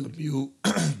David Lemieux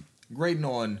grading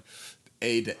on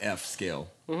A to F scale?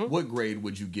 What grade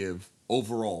would you give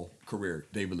overall career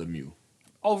David Lemieux?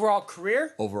 Overall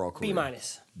career? Overall career. B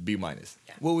minus. B minus.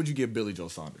 Yeah. What would you give Billy Joe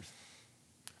Saunders?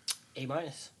 A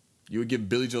minus. You would give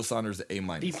Billy Joe Saunders an A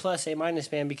minus. B plus, A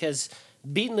minus, man, because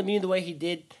beating Lemieux the way he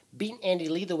did, beating Andy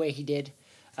Lee the way he did,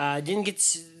 didn't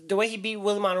get the way he beat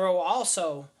Willie Monroe.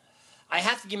 Also, I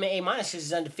have to give him an A minus because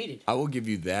he's undefeated. I will give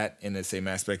you that in the same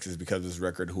aspects as because of his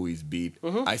record, who he's beat.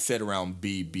 I said around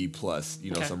B plus,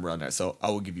 somewhere around there. So I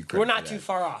will give you credit. We're not too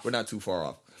far off. We're not too far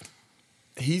off.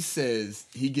 He says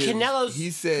he gives Canelo's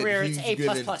career is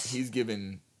A plus. He's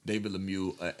given David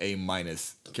Lemieux an A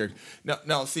minus character.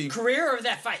 Now see career or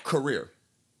that fight? Career.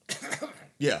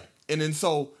 Yeah, and then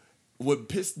so what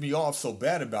pissed me off so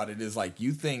bad about it is like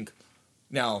you think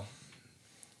now.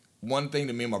 One thing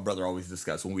that me and my brother always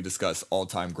discuss when we discuss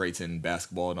all-time greats in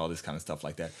basketball and all this kind of stuff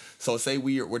like that. So say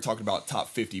we're talking about top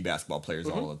 50 basketball players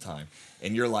all the time,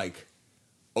 and you're like,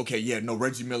 okay, yeah, no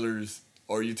Reggie Miller's,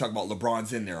 or you're talking about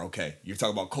LeBron's in there. Okay, you're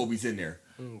talking about Kobe's in there.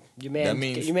 You may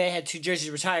have had 2 jerseys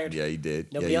retired. Yeah, he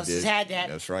did. Nobody else has had that.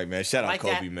 That's right, man. Shout out like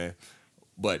Kobe, that. man.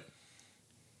 But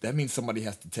that means somebody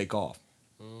has to take off.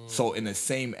 So in the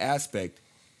same aspect,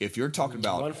 if you're talking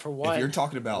about one for one, if you're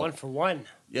talking about 1 for 1.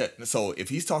 Yeah, so if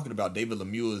he's talking about David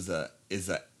Lemieux is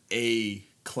a A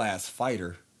class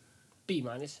fighter, B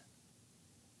minus.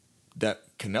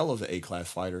 that Canelo's an A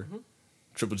class fighter,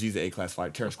 Triple G's an A class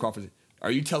fighter, Terrence Crawford.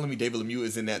 Are you telling me David Lemieux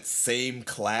is in that same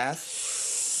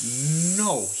class?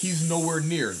 No, he's nowhere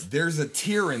near. There's a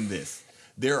tier in this.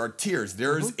 There are tiers.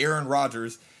 There is Aaron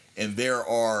Rodgers, and there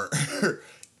are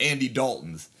Andy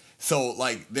Daltons. So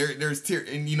like there's tier,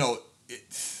 and you know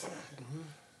it's.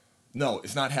 No,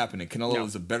 it's not happening. Canelo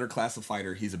is a better class of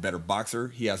fighter. He's a better boxer.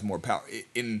 He has more power.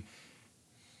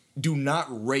 Do not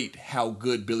rate how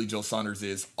good Billy Joe Saunders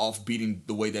is off beating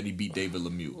the way that he beat David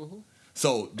Lemieux. Mm-hmm.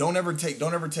 So don't ever take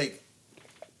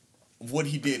what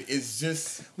he did. Is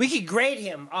just we could grade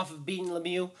him off of beating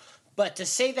Lemieux, but to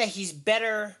say that he's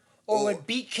better or would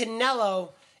beat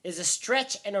Canelo is a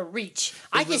stretch and a reach.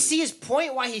 I can see his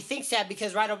point why he thinks that,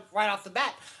 because right off the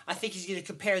bat, I think he's going to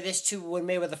compare this to when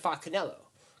Mayweather fought Canelo.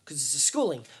 Because it's a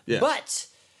schooling. Yeah. But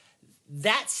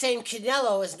that same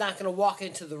Canelo is not going to walk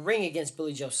into the ring against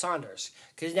Billy Joe Saunders.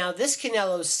 Because now this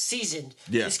Canelo's seasoned.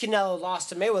 Yeah. This Canelo lost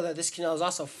to Mayweather. This Canelo's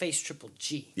also faced Triple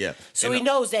G. Yeah. So he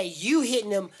knows that you hitting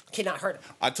him cannot hurt him.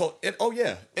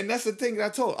 And that's the thing that I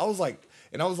told. I was like,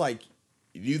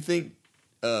 do you think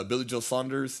Billy Joe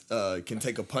Saunders can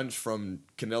take a punch from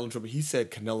Canelo and Triple G? He said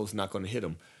Canelo's not going to hit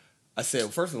him. I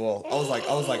said, first of all, I was like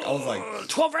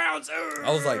 12 rounds.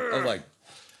 I was like.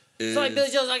 So like Billy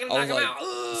Joe's not gonna knock him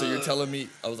out. So you're telling me?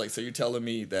 So you're telling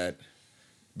me that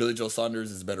Billy Joe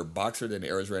Saunders is a better boxer than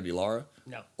Aries Randy Lara?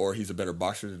 No. Or he's a better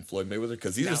boxer than Floyd Mayweather?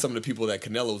 Because these are some of the people that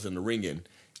Canelo's in the ring in.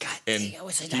 God dang, I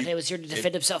wish I thought he was here to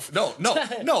defend himself. No,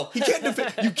 he can't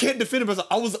defend. You can't defend himself.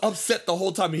 I was upset the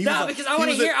whole time. Because I want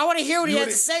to hear what he had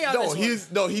to say on this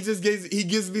one. He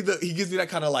gives me that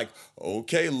kind of like,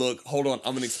 okay, look, hold on,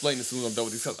 I'm gonna explain this as soon as I'm done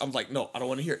with these. I'm like, no, I don't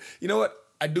want to hear it. You know what?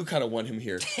 I do kind of want him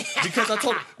here because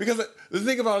the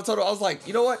thing about it, I was like,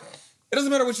 you know what? It doesn't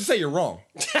matter what you say, you're wrong.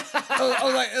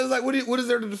 I was like, what is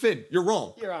there to defend? You're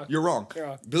wrong. You're wrong.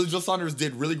 Billy Joe Saunders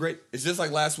did really great. It's just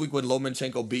like last week when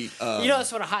Lomachenko beat. You know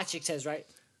that's what a hot chick says, right?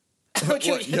 I don't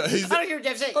hear what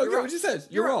Jeff saying. Okay, what you said.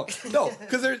 You're wrong. No,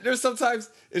 because there's sometimes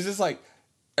it's just like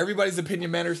everybody's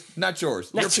opinion matters, not yours.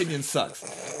 Your opinion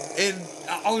sucks. And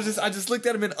I just looked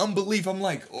at him in unbelief. I'm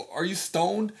like, are you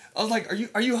stoned? I was like,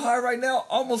 are you high right now?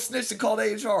 I almost snitched and called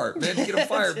HR, man, to get him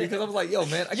fired because I was like, yo,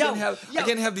 man, I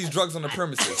can't have these drugs on the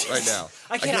premises right now.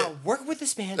 I cannot work with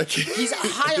this man. He's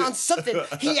high on something.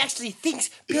 He actually thinks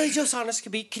Billy Joe Saunders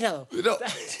could beat Canelo. You know,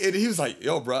 and he was like,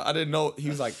 yo, bro, I didn't know.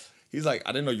 He's like,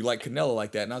 I didn't know you like Canelo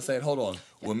like that. And I said, hold on.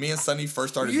 When me and Sonny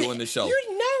first started doing this show,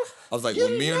 I was like,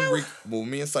 when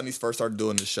me and Sonny first started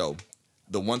doing the show,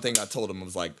 the one thing I told him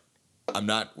was like, we're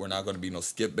not going to be no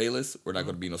Skip Bayless. We're not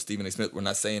going to be no Stephen A. Smith. We're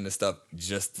not saying this stuff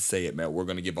just to say it, man. We're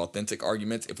going to give authentic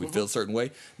arguments if we feel a certain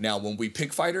way. Now, when we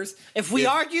pick fighters, if we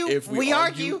argue.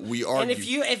 And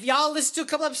if y'all listen to a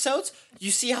couple episodes,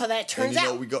 you see how that turns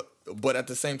out. But at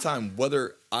the same time,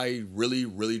 whether I really,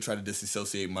 really try to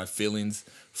disassociate my feelings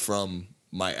from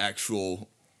my actual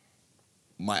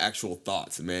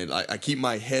thoughts, man. I keep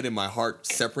my head and my heart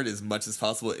separate as much as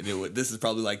possible. And this is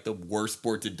probably like the worst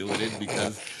sport to do it in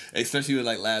because, especially with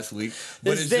like last week.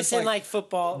 But it's just like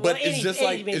football. But it's just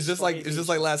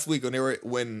like last week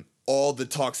when all the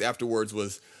talks afterwards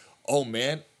was, oh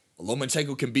man,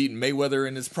 Lomachenko can beat Mayweather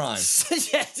in his prime.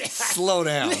 Slow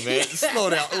down, man. Slow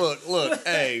down. Look.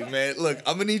 Hey, man. Look,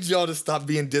 I'm gonna need y'all to stop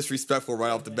being disrespectful right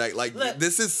off the bat. Like,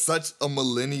 this is such a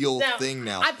millennial thing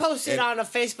now. I posted on a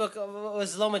Facebook,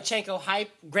 was Lomachenko hype,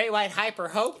 Great White hype or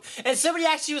hope? And somebody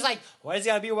actually was like, why does it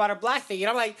gotta be a white or black thing? And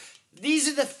I'm like, these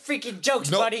are the freaking jokes,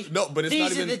 buddy. No, but it's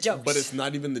these are the jokes. But it's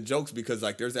not even the jokes because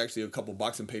like there's actually a couple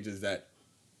boxing pages that.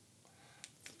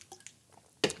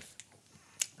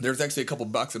 There's actually a couple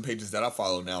boxing pages that I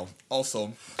follow now.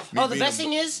 Also, the best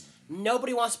thing is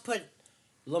nobody wants to put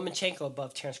Lomachenko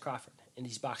above Terrence Crawford in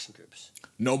these boxing groups.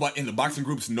 Nobody in the boxing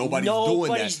groups.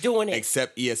 Nobody's doing it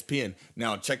except ESPN.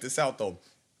 Now check this out though.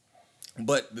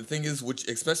 But the thing is,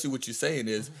 especially what you're saying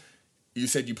is, you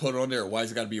said you put it on there. Why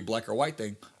has it got to be a black or white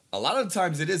thing? A lot of the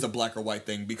times it is a black or white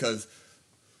thing because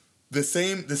the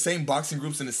same boxing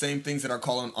groups and the same things that are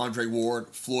calling Andre Ward,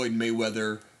 Floyd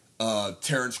Mayweather.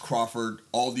 Terrence Crawford,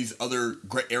 all these other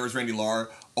great Aries Randy Lara.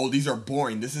 Oh, these are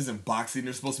boring. This isn't boxing.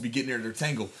 They're supposed to be getting there to their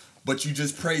tangle. But you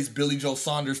just praise Billy Joe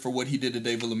Saunders for what he did to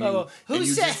David Lemieux. Who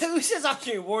says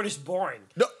Andre Ward is boring?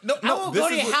 No. I will go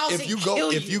to your house and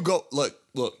kill you. If you go, look.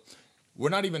 We're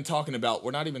not even talking about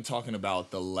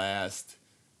the last.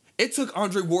 It took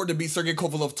Andre Ward to beat Sergey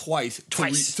Kovalev twice.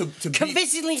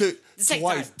 Convincingly.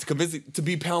 To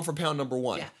be pound for pound number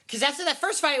one. Yeah, because after that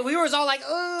first fight, we were all like,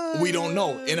 we don't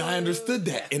know. And I understood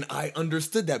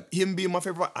that. Him being my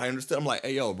favorite fight, I understood. I'm like,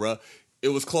 hey, yo, bro, it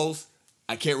was close.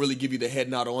 I can't really give you the head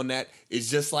nod on that. It's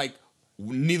just like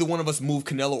neither one of us moved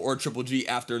Canelo or Triple G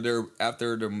after their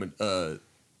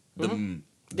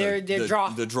draw.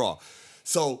 The draw.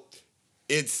 So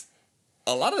it's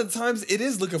a lot of the times it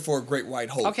is looking for a great white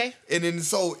hope. Okay. And then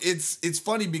so it's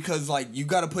funny because like you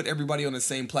got to put everybody on the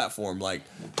same platform. Like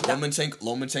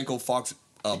Lomachenko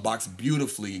boxed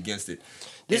beautifully against it.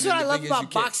 This is what I love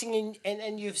about boxing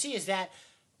and UFC is that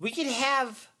we can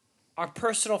have our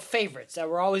personal favorites that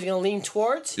we're always going to lean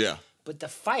towards. Yeah. But the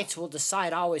fights will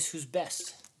decide always who's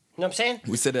best. You know what I'm saying?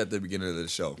 We said that at the beginning of the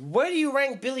show. Where do you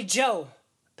rank Billy Joe,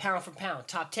 pound for pound?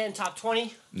 Top 10, top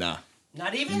 20? Nah.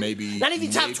 Not even? Maybe. Not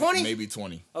even top 20? Maybe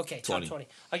 20. Okay, 20. Top 20.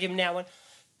 I'll give him that one.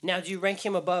 Now, do you rank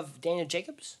him above Daniel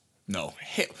Jacobs? No.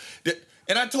 Hell.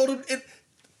 And I told him,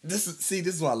 this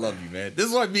is why I love you, man. This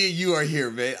is why me and you are here,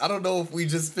 man. I don't know if we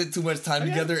just spent too much time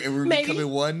together and we're becoming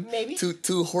one. Maybe.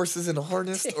 Two horses in a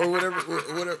harness or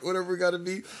whatever it got to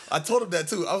be. I told him that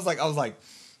too. I was like,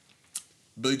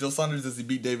 Billy Joe Saunders, does he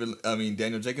beat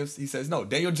Daniel Jacobs? He says no.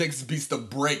 Daniel Jacobs beats the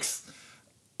brakes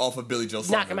off of Billy Joe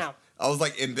Saunders. Knock him out. I was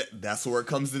like, and that's where it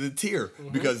comes to the tier.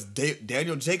 Because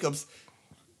Daniel Jacobs,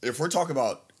 if we're talking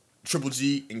about Triple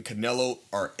G and Canelo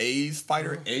are A's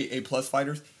fighter, A plus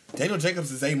fighters, Daniel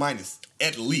Jacobs is A minus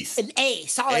at least. An A,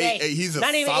 solid A. He's a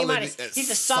not even solid, A minus. He's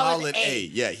a solid A.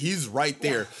 Yeah, he's right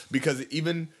there because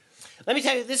even. Let me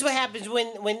tell you, this is what happens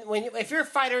when if you're a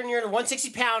fighter and you're at 160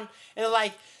 pound and they're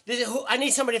like, I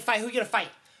need somebody to fight. Who you gonna fight?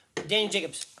 Daniel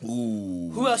Jacobs. Ooh.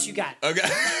 Who else you got? Okay.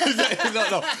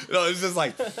 no. It's just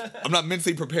like I'm not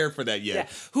mentally prepared for that yet. Yeah.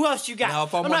 Who else you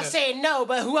got? Now, I'm not saying no,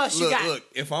 but who else you got? Look,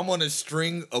 if I'm on a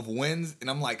string of wins and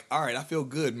I'm like, all right, I feel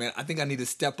good, man. I think I need to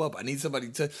step up. I need somebody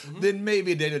to. Then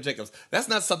maybe Daniel Jacobs. That's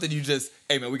not something you just.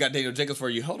 Hey man, we got Daniel Jacobs for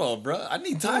you. Hold on, bro. I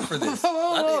need time for this.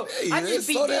 I need to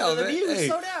beat Daniel LeMieux. Hey,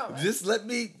 slow down. Just let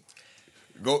me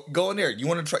go in there. You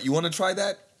want to try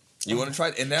that? You want to try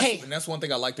it? And that's one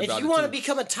thing I liked about it. If you want to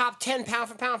become a top 10 pound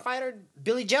for pound fighter,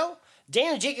 Billy Joe,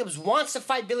 Daniel Jacobs wants to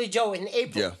fight Billy Joe in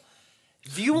April. Yeah.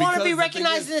 If you want to be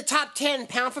recognized in the top 10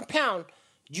 pound for pound,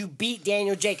 you beat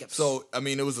Daniel Jacobs. So, I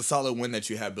mean, it was a solid win that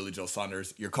you had Billy Joe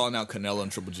Saunders. You're calling out Canelo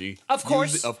and Triple G. Of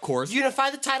course. Of course. Unify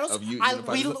the titles. We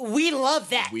love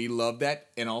that. We love that.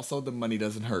 And also, the money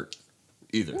doesn't hurt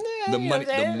either. Yeah, the money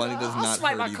does not I'll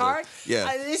swipe hurt my either. card.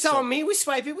 Yeah. It's on me. We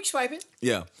swipe it.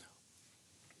 Yeah.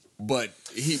 But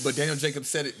Daniel Jacobs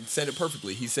said it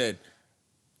perfectly. He said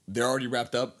they're already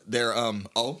wrapped up. They're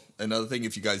another thing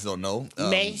if you guys don't know,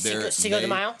 Cinco de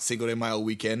Mayo. Cinco de Mayo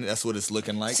weekend. That's what it's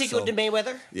looking like. Cinco de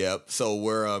Mayweather. Yeah. So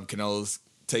we're Canelo's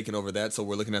taking over that. So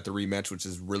we're looking at the rematch, which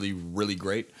is really, really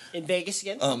great. In Vegas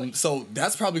again. So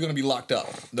that's probably going to be locked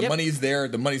up. The money's there.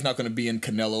 The money's not going to be in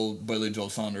Canelo, Billy Joe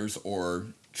Saunders, or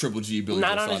Triple G, Billy Joe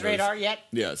Saunders. Not on his radar yet.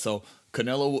 Yeah. So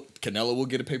Canelo will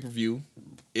get a pay-per-view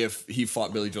if he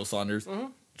fought Billy Joe Saunders.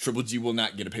 Triple G will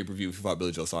not get a pay-per-view if he fought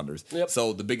Billy Joe Saunders. Yep.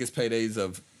 So the biggest paydays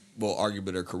of,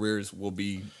 arguably their careers will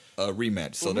be a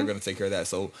rematch. So they're going to take care of that.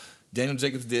 So Daniel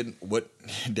Jacobs did what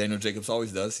Daniel Jacobs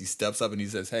always does. He steps up and he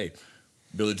says, hey,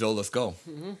 Billy Joe, let's go.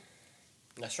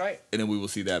 That's right. And then we will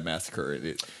see that massacre.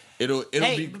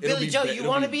 Billy Joe, you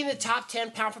want to be in the top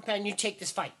 10 pound for pound, you take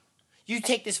this fight. You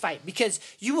take this fight because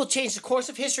you will change the course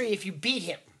of history if you beat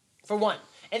him, for one.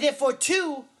 And then for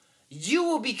two, you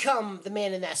will become the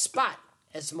man in that spot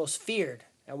as the most feared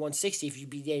at 160 if you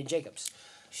beat Daniel Jacobs.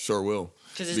 Sure will.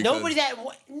 Because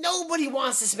nobody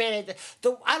wants this man.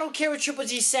 I don't care what Triple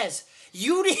G says.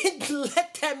 You didn't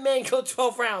let that man go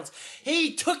 12 rounds.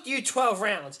 He took you 12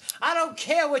 rounds. I don't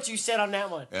care what you said on that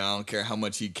one. And I don't care how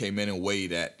much he came in and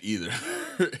weighed at either.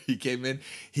 He came in,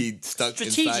 he stuck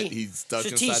inside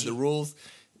the rules.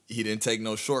 He didn't take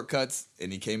no shortcuts,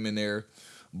 and he came in there.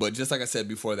 But just like I said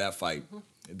before that fight,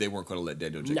 they weren't going to let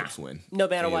Daniel Jacobs win. No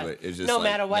matter what. It's just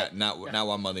matter what. Not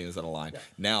while money is on the line. No.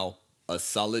 Now, a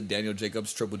solid Daniel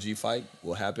Jacobs Triple G fight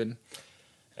will happen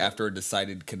after a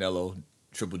decided Canelo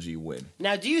Triple G win.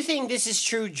 Now, do you think this is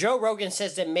true? Joe Rogan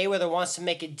says that Mayweather wants to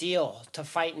make a deal to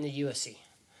fight in the UFC.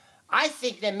 I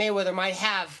think that Mayweather might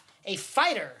have a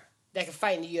fighter that can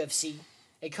fight in the UFC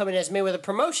and come in as Mayweather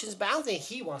Promotions, but I don't think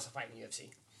he wants to fight in the UFC.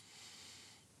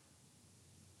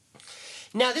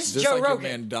 Now, this is Joe Rogan. Your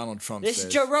man Donald Trump this says,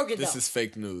 is Joe Rogan, This is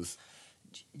fake news.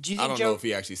 Do you I think don't know if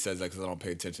he actually says that because I don't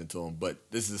pay attention to him, but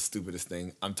this is the stupidest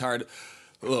thing. I'm tired.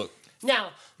 Look. Now,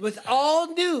 with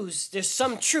all news, there's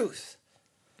some truth.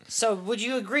 So, would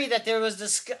you agree that there was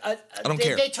this? I don't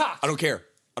care. They talked. I don't care.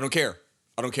 I don't care.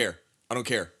 I don't care. I don't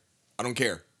care. I don't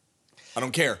care. I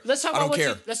don't care. Let's talk about what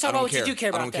you. Let's talk about what you do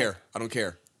care about. I don't care. I don't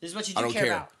care. This is what you do care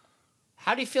about.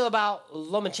 How do you feel about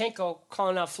Lomachenko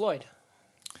calling out Floyd?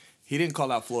 He didn't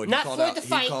call out Floyd. Not Floyd to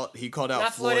fight. He called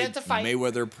out Floyd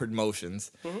Mayweather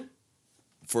Promotions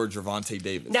for Gervonta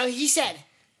Davis. Now, he said,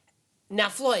 now,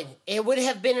 Floyd, it would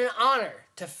have been an honor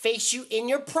to face you in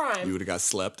your prime. You would have got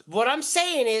slept. What I'm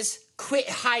saying is, quit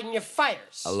hiding your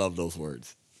fighters. I love those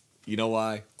words. You know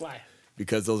why? Why?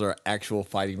 because those are actual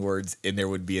fighting words, and there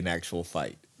would be an actual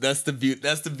fight. That's the beauty.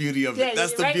 That's the beauty of it.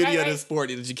 That's the beauty of this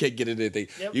sport, is you can't get into anything.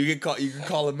 Yep. You can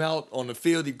call him out on the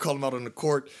field. You can call him out on the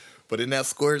court. But in that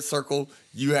squared circle,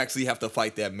 you actually have to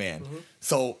fight that man. Mm-hmm.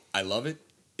 So I love it.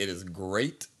 It is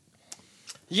great.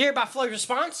 You hear about Floyd's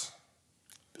response?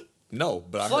 No,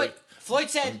 but Floyd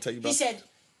said, he said,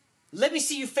 let me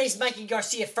see you face Mikey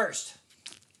Garcia first.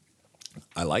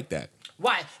 I like that.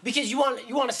 Why? Because you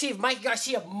want to see if Mikey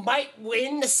Garcia might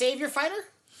win the Savior fighter?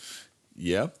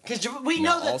 Yeah. Because we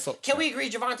know that. Also, can we agree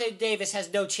Gervonta Davis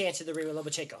has no chance in the ring with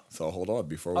Lomachenko? So hold on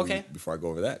before I go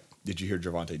over that. Did you hear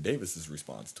Gervonta Davis's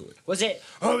response to it? Was it,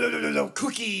 oh, no,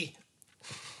 cookie?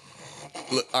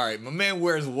 Look, all right, my man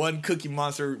wears one Cookie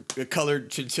Monster colored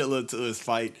chinchilla to his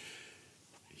fight.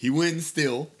 He wins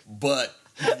still, but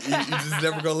you just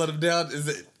never gonna let him down? Is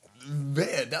it?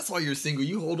 Man, that's why you're single.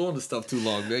 You hold on to stuff too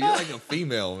long, man. You're like a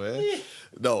female, man.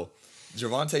 No,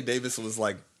 Gervonta Davis was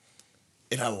like,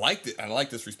 and I liked it. I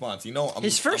like this response. You know,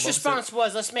 his first response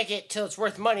was, "Let's make it till it's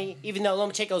worth money," even though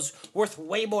Lomachenko's worth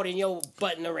way more than your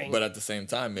butt in the ring. But at the same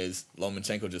time,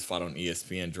 Lomachenko just fought on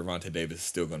ESPN. Gervonta Davis is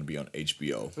still going to be on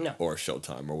HBO or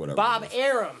Showtime or whatever. Bob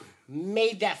Arum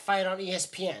made that fight on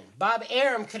ESPN. Bob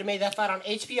Arum could have made that fight on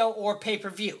HBO or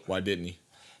pay-per-view. Why didn't he?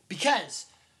 Because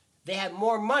they had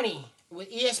more money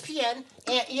with ESPN,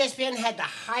 and ESPN had the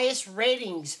highest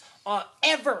ratings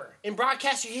ever in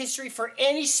broadcaster history for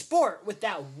any sport with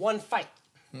that one fight.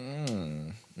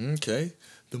 Okay.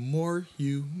 The more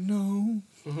you know.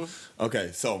 Mm-hmm.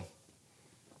 Okay, so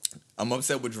I'm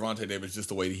upset with Gervonta Davis just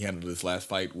the way he handled this last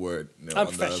fight where on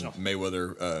the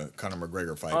Mayweather Conor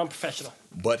McGregor fight. Unprofessional.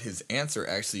 But his answer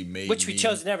actually made which we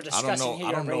chose to never discuss.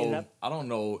 I don't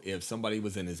know if somebody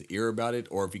was in his ear about it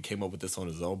or if he came up with this on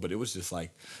his own, but it was just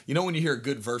like, you know when you hear a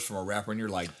good verse from a rapper and you're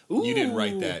like, ooh, you didn't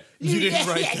write that. You didn't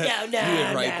write that. You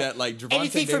didn't write that. Like Gervonta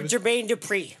anything Davis, from Jermaine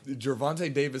Dupri.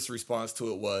 Gervonta Davis' response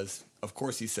to it was, of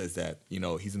course he says that. You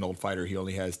know, he's an old fighter. He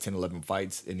only has 10, 11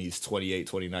 fights, and he's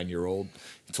 29 years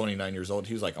old.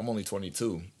 He was like, I'm only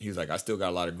 22. He was like, I still got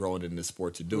a lot of growing in this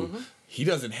sport to do. Mm-hmm. He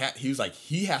doesn't have, he was like,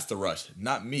 he has to rush,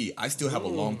 not me. I still have a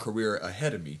long career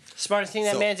ahead of me. Smartest thing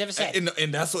that man's ever said.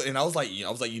 And that's what, and I was like,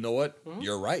 you know what? Mm-hmm.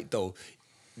 You're right, though.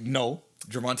 No,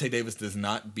 Gervonta Davis does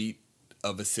not beat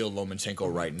Vasyl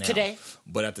Lomachenko right now. Today.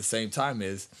 But at the same time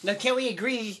Now, can we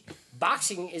agree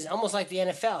boxing is almost like the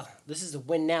NFL? This is a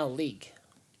win-now league.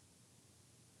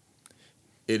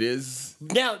 It is.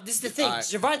 Now, this is the thing.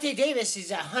 Gervonta Davis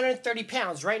is at 130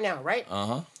 pounds right now, right?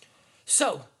 Uh-huh.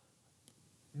 So,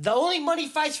 the only money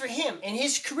fights for him in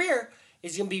his career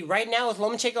is going to be right now with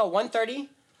Lomachenko at 130,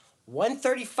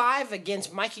 135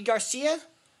 against Mikey Garcia,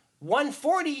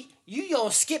 140. You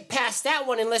don't skip past that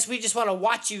one unless we just want to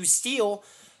watch you steal.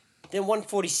 Then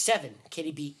 147. Can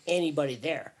he beat anybody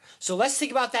there? So let's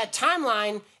think about that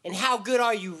timeline and how good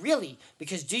are you really?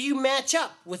 Because do you match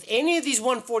up with any of these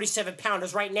 147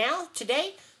 pounders right now,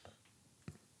 today?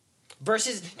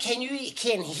 Versus can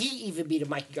he even beat a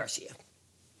Mikey Garcia?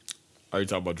 Are you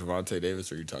talking about Gervonta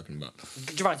Davis or are you talking about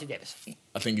Gervonta Davis?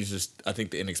 I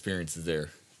think the inexperience is there.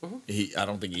 Mm-hmm. I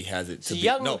don't think he has it to be.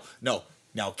 No.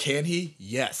 Now, can he?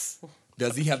 Yes.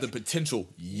 Does he have the potential?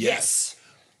 Yes.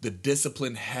 The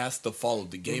discipline has to follow.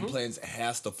 The game plans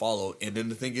has to follow. And then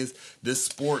the thing is, this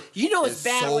sport it's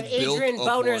bad when Adrian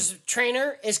Boner's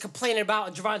trainer is complaining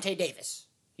about Gervonta Davis.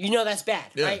 You know that's bad,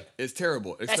 right? It's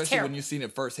terrible. Especially when you've seen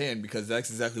it firsthand, because that's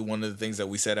exactly one of the things that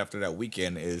we said after that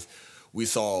weekend is we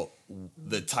saw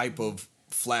the type of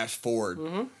flash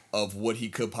forward of what he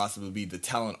could possibly be. The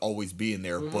talent always being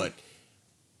there, but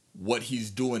what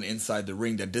he's doing inside the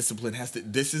ring, that discipline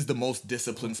this is the most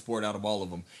disciplined sport out of all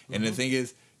of them. And the thing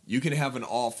is, you can have an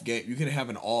off game. You can have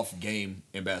an off game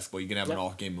in basketball. You can have an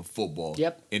off game in football.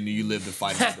 Yep. And you live to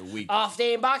fight another week. Off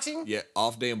day in boxing? Yeah,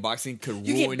 off day in boxing could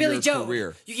ruin your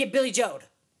career. You get Billy Joe'd.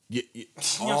 Yeah,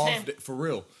 for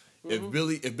real.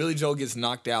 If Billy Joe gets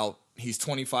knocked out, he's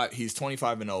 25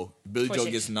 and 0. Billy 26.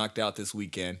 Joe gets knocked out this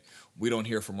weekend. We don't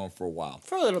hear from him for a while.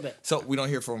 For a little bit. So we don't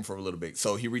hear from him for a little bit.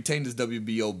 So he retained his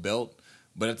WBO belt,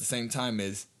 but at the same time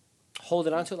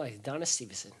holding on to it like Donna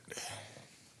Stevenson.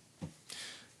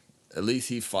 At least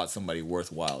he fought somebody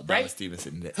worthwhile. Right? Donna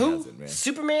Stevenson hasn't, man.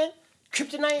 Superman?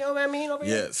 Kryptonite, over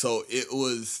here? Yeah, so it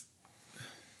was...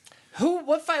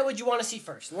 What fight would you want to see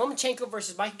first? Lomachenko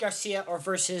versus Mikey Garcia or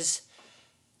versus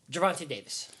Gervonta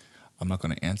Davis? I'm not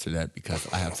going to answer that because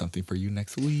I have something for you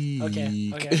next week.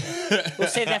 Okay. We'll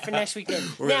save that for next weekend.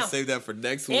 We're going to save that for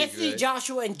next week. Anthony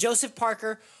Joshua and Joseph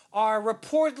Parker are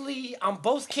reportedly, on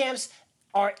both camps,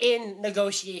 are in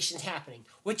negotiations happening,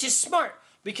 which is smart.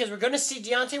 Because we're going to see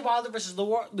Deontay Wilder versus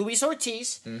Luis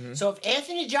Ortiz. Mm-hmm. So if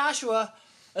Anthony Joshua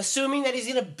assuming that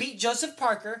he's going to beat Joseph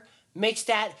Parker, makes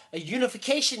that a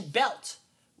unification belt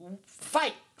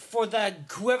fight for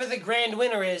whoever the grand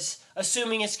winner is,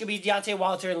 assuming it's going to be Deontay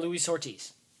Wilder and Luis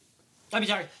Ortiz. I'm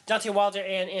sorry, Deontay Wilder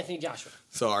and Anthony Joshua.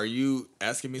 So are you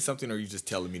asking me something, or are you just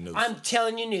telling me news? I'm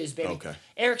telling you news, baby. Okay.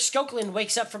 Eric Skoklund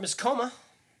wakes up from his coma.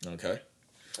 Okay.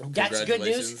 That's good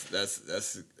news.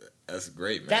 That's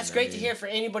great, man. That's great to hear for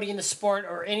anybody in the sport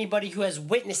or anybody who has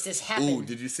witnessed this happen. Ooh,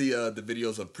 did you see the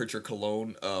videos of Pritchard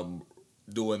Cologne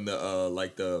doing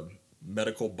the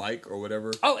medical bike or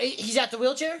whatever? Oh, he's out the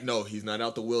wheelchair? No, he's not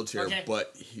out the wheelchair, okay.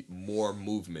 But more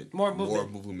movement. More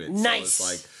movement.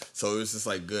 Nice. So it was just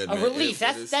like good. A man. relief.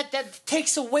 That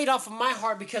takes a weight off of my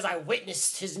heart because I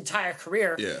witnessed his entire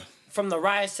career. Yeah. From the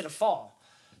rise to the fall.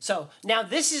 So now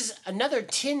this is another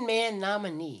 10-man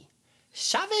nominee.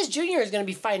 Chavez Jr. is going to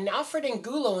be fighting Alfred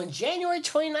Angulo on January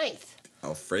 29th.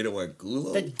 Alfredo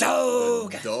Angulo? The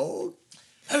dog. The dog?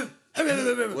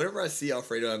 Whenever I see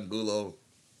Alfredo Angulo,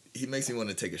 he makes me want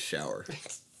to take a shower.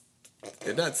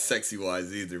 And not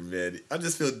sexy-wise either, man. I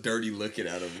just feel dirty looking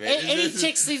at him, man. Any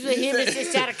chick sleeps with him, it's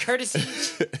just out of courtesy.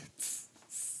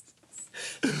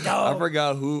 I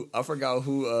forgot who.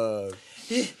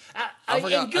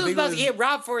 Angulo's about to get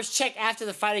robbed for his check after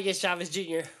the fight against Chavez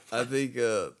Jr. I think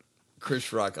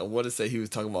Chris Rock, I want to say he was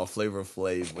talking about Flavor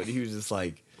Flav, but he was just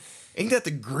like, ain't that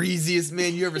the greasiest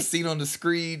man you ever seen on the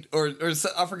screen? Or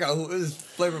I forgot who it was,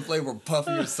 Flavor Flav or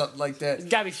Puffy or something like that. It's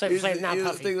gotta be Flavor Flav, not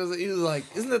Puffy. He was like,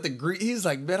 isn't that the he was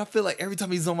like, man, I feel like every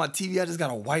time he's on my TV, I just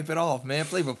gotta wipe it off, man.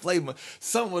 Flavor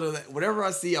Flav, whenever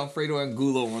I see Alfredo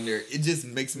Angulo on there, it just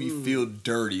makes me feel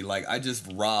dirty, like I just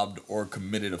robbed or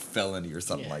committed a felony or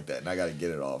something like that, and I gotta get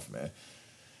it off, man.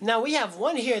 Now, we have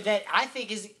one here that I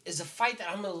think is a fight that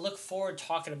I'm going to look forward to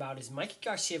talking about is Mikey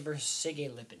Garcia versus Sergey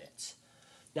Lipinets.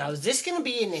 Now, is this going to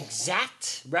be an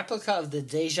exact replica of the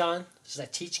Dejan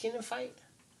Zlatichkin fight?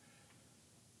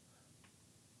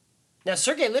 Now,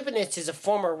 Sergey Lipinets is a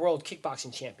former world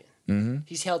kickboxing champion. Mm-hmm.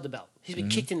 He's held the belt. He's been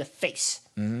kicked in the face.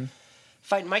 Mm-hmm.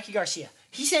 Fighting Mikey Garcia.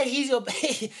 He said he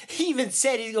even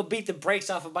said he's going to beat the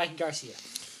brakes off of Mikey Garcia.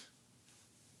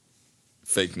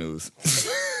 Fake news.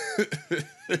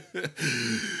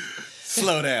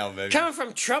 Slow down, baby. Coming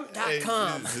from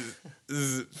Trump.com. This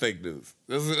is fake news.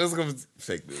 Let's go with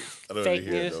fake news. I don't fake want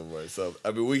to hear news. it no more. So,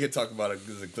 I mean, we can talk about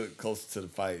it closer to the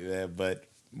fight, man, but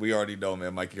we already know,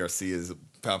 man, Mikey Garcia is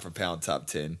pound for pound top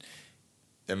 10.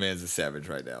 That man's a savage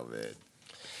right now, man.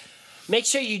 Make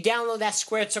sure you download that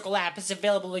Squared Circle app. It's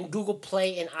available in Google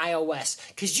Play and iOS.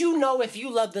 Because you know if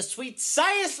you love the sweet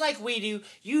science like we do,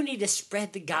 you need to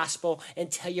spread the gospel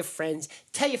and tell your friends,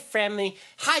 tell your family,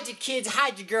 hide your kids,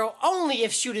 hide your girl, only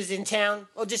if Shoota's in town.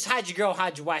 Or just hide your girl,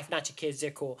 hide your wife, not your kids.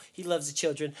 They're cool. He loves the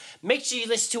children. Make sure you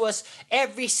listen to us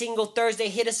every single Thursday.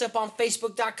 Hit us up on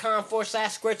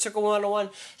Facebook.com/Squared Circle 101.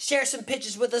 Share some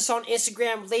pictures with us on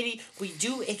Instagram. Lady, we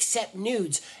do accept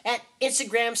nudes at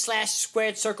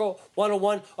Instagram/Squared Circle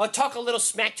 101, or talk a little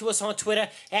smack to us on Twitter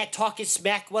at Talkin'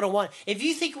 Smack 101. If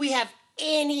you think we have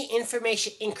any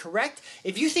information incorrect,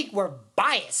 if you think we're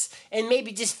biased and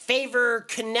maybe just favor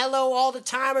Canelo all the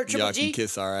time or Triple G, y'all can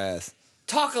kiss our ass.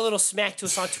 Talk a little smack to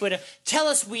us on Twitter. Tell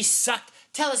us we suck.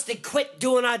 Tell us to quit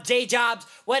doing our day jobs.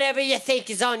 Whatever you think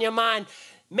is on your mind,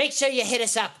 make sure you hit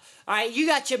us up. All right, you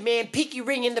got your man Pinky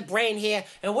Ring in the brain here,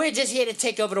 and we're just here to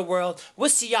take over the world. We'll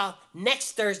see y'all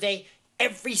next Thursday.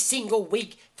 Every single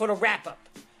week for the wrap-up.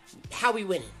 How we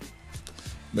winning?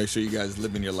 Make sure you guys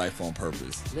living your life on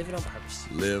purpose. Living on purpose.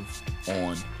 Live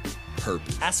on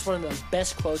purpose. That's one of the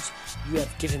best quotes you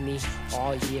have given me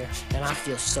all year, and I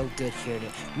feel so good hearing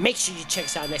it. Make sure you check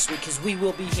us out next week because we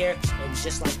will be here, and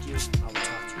just like you, I will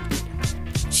talk to you.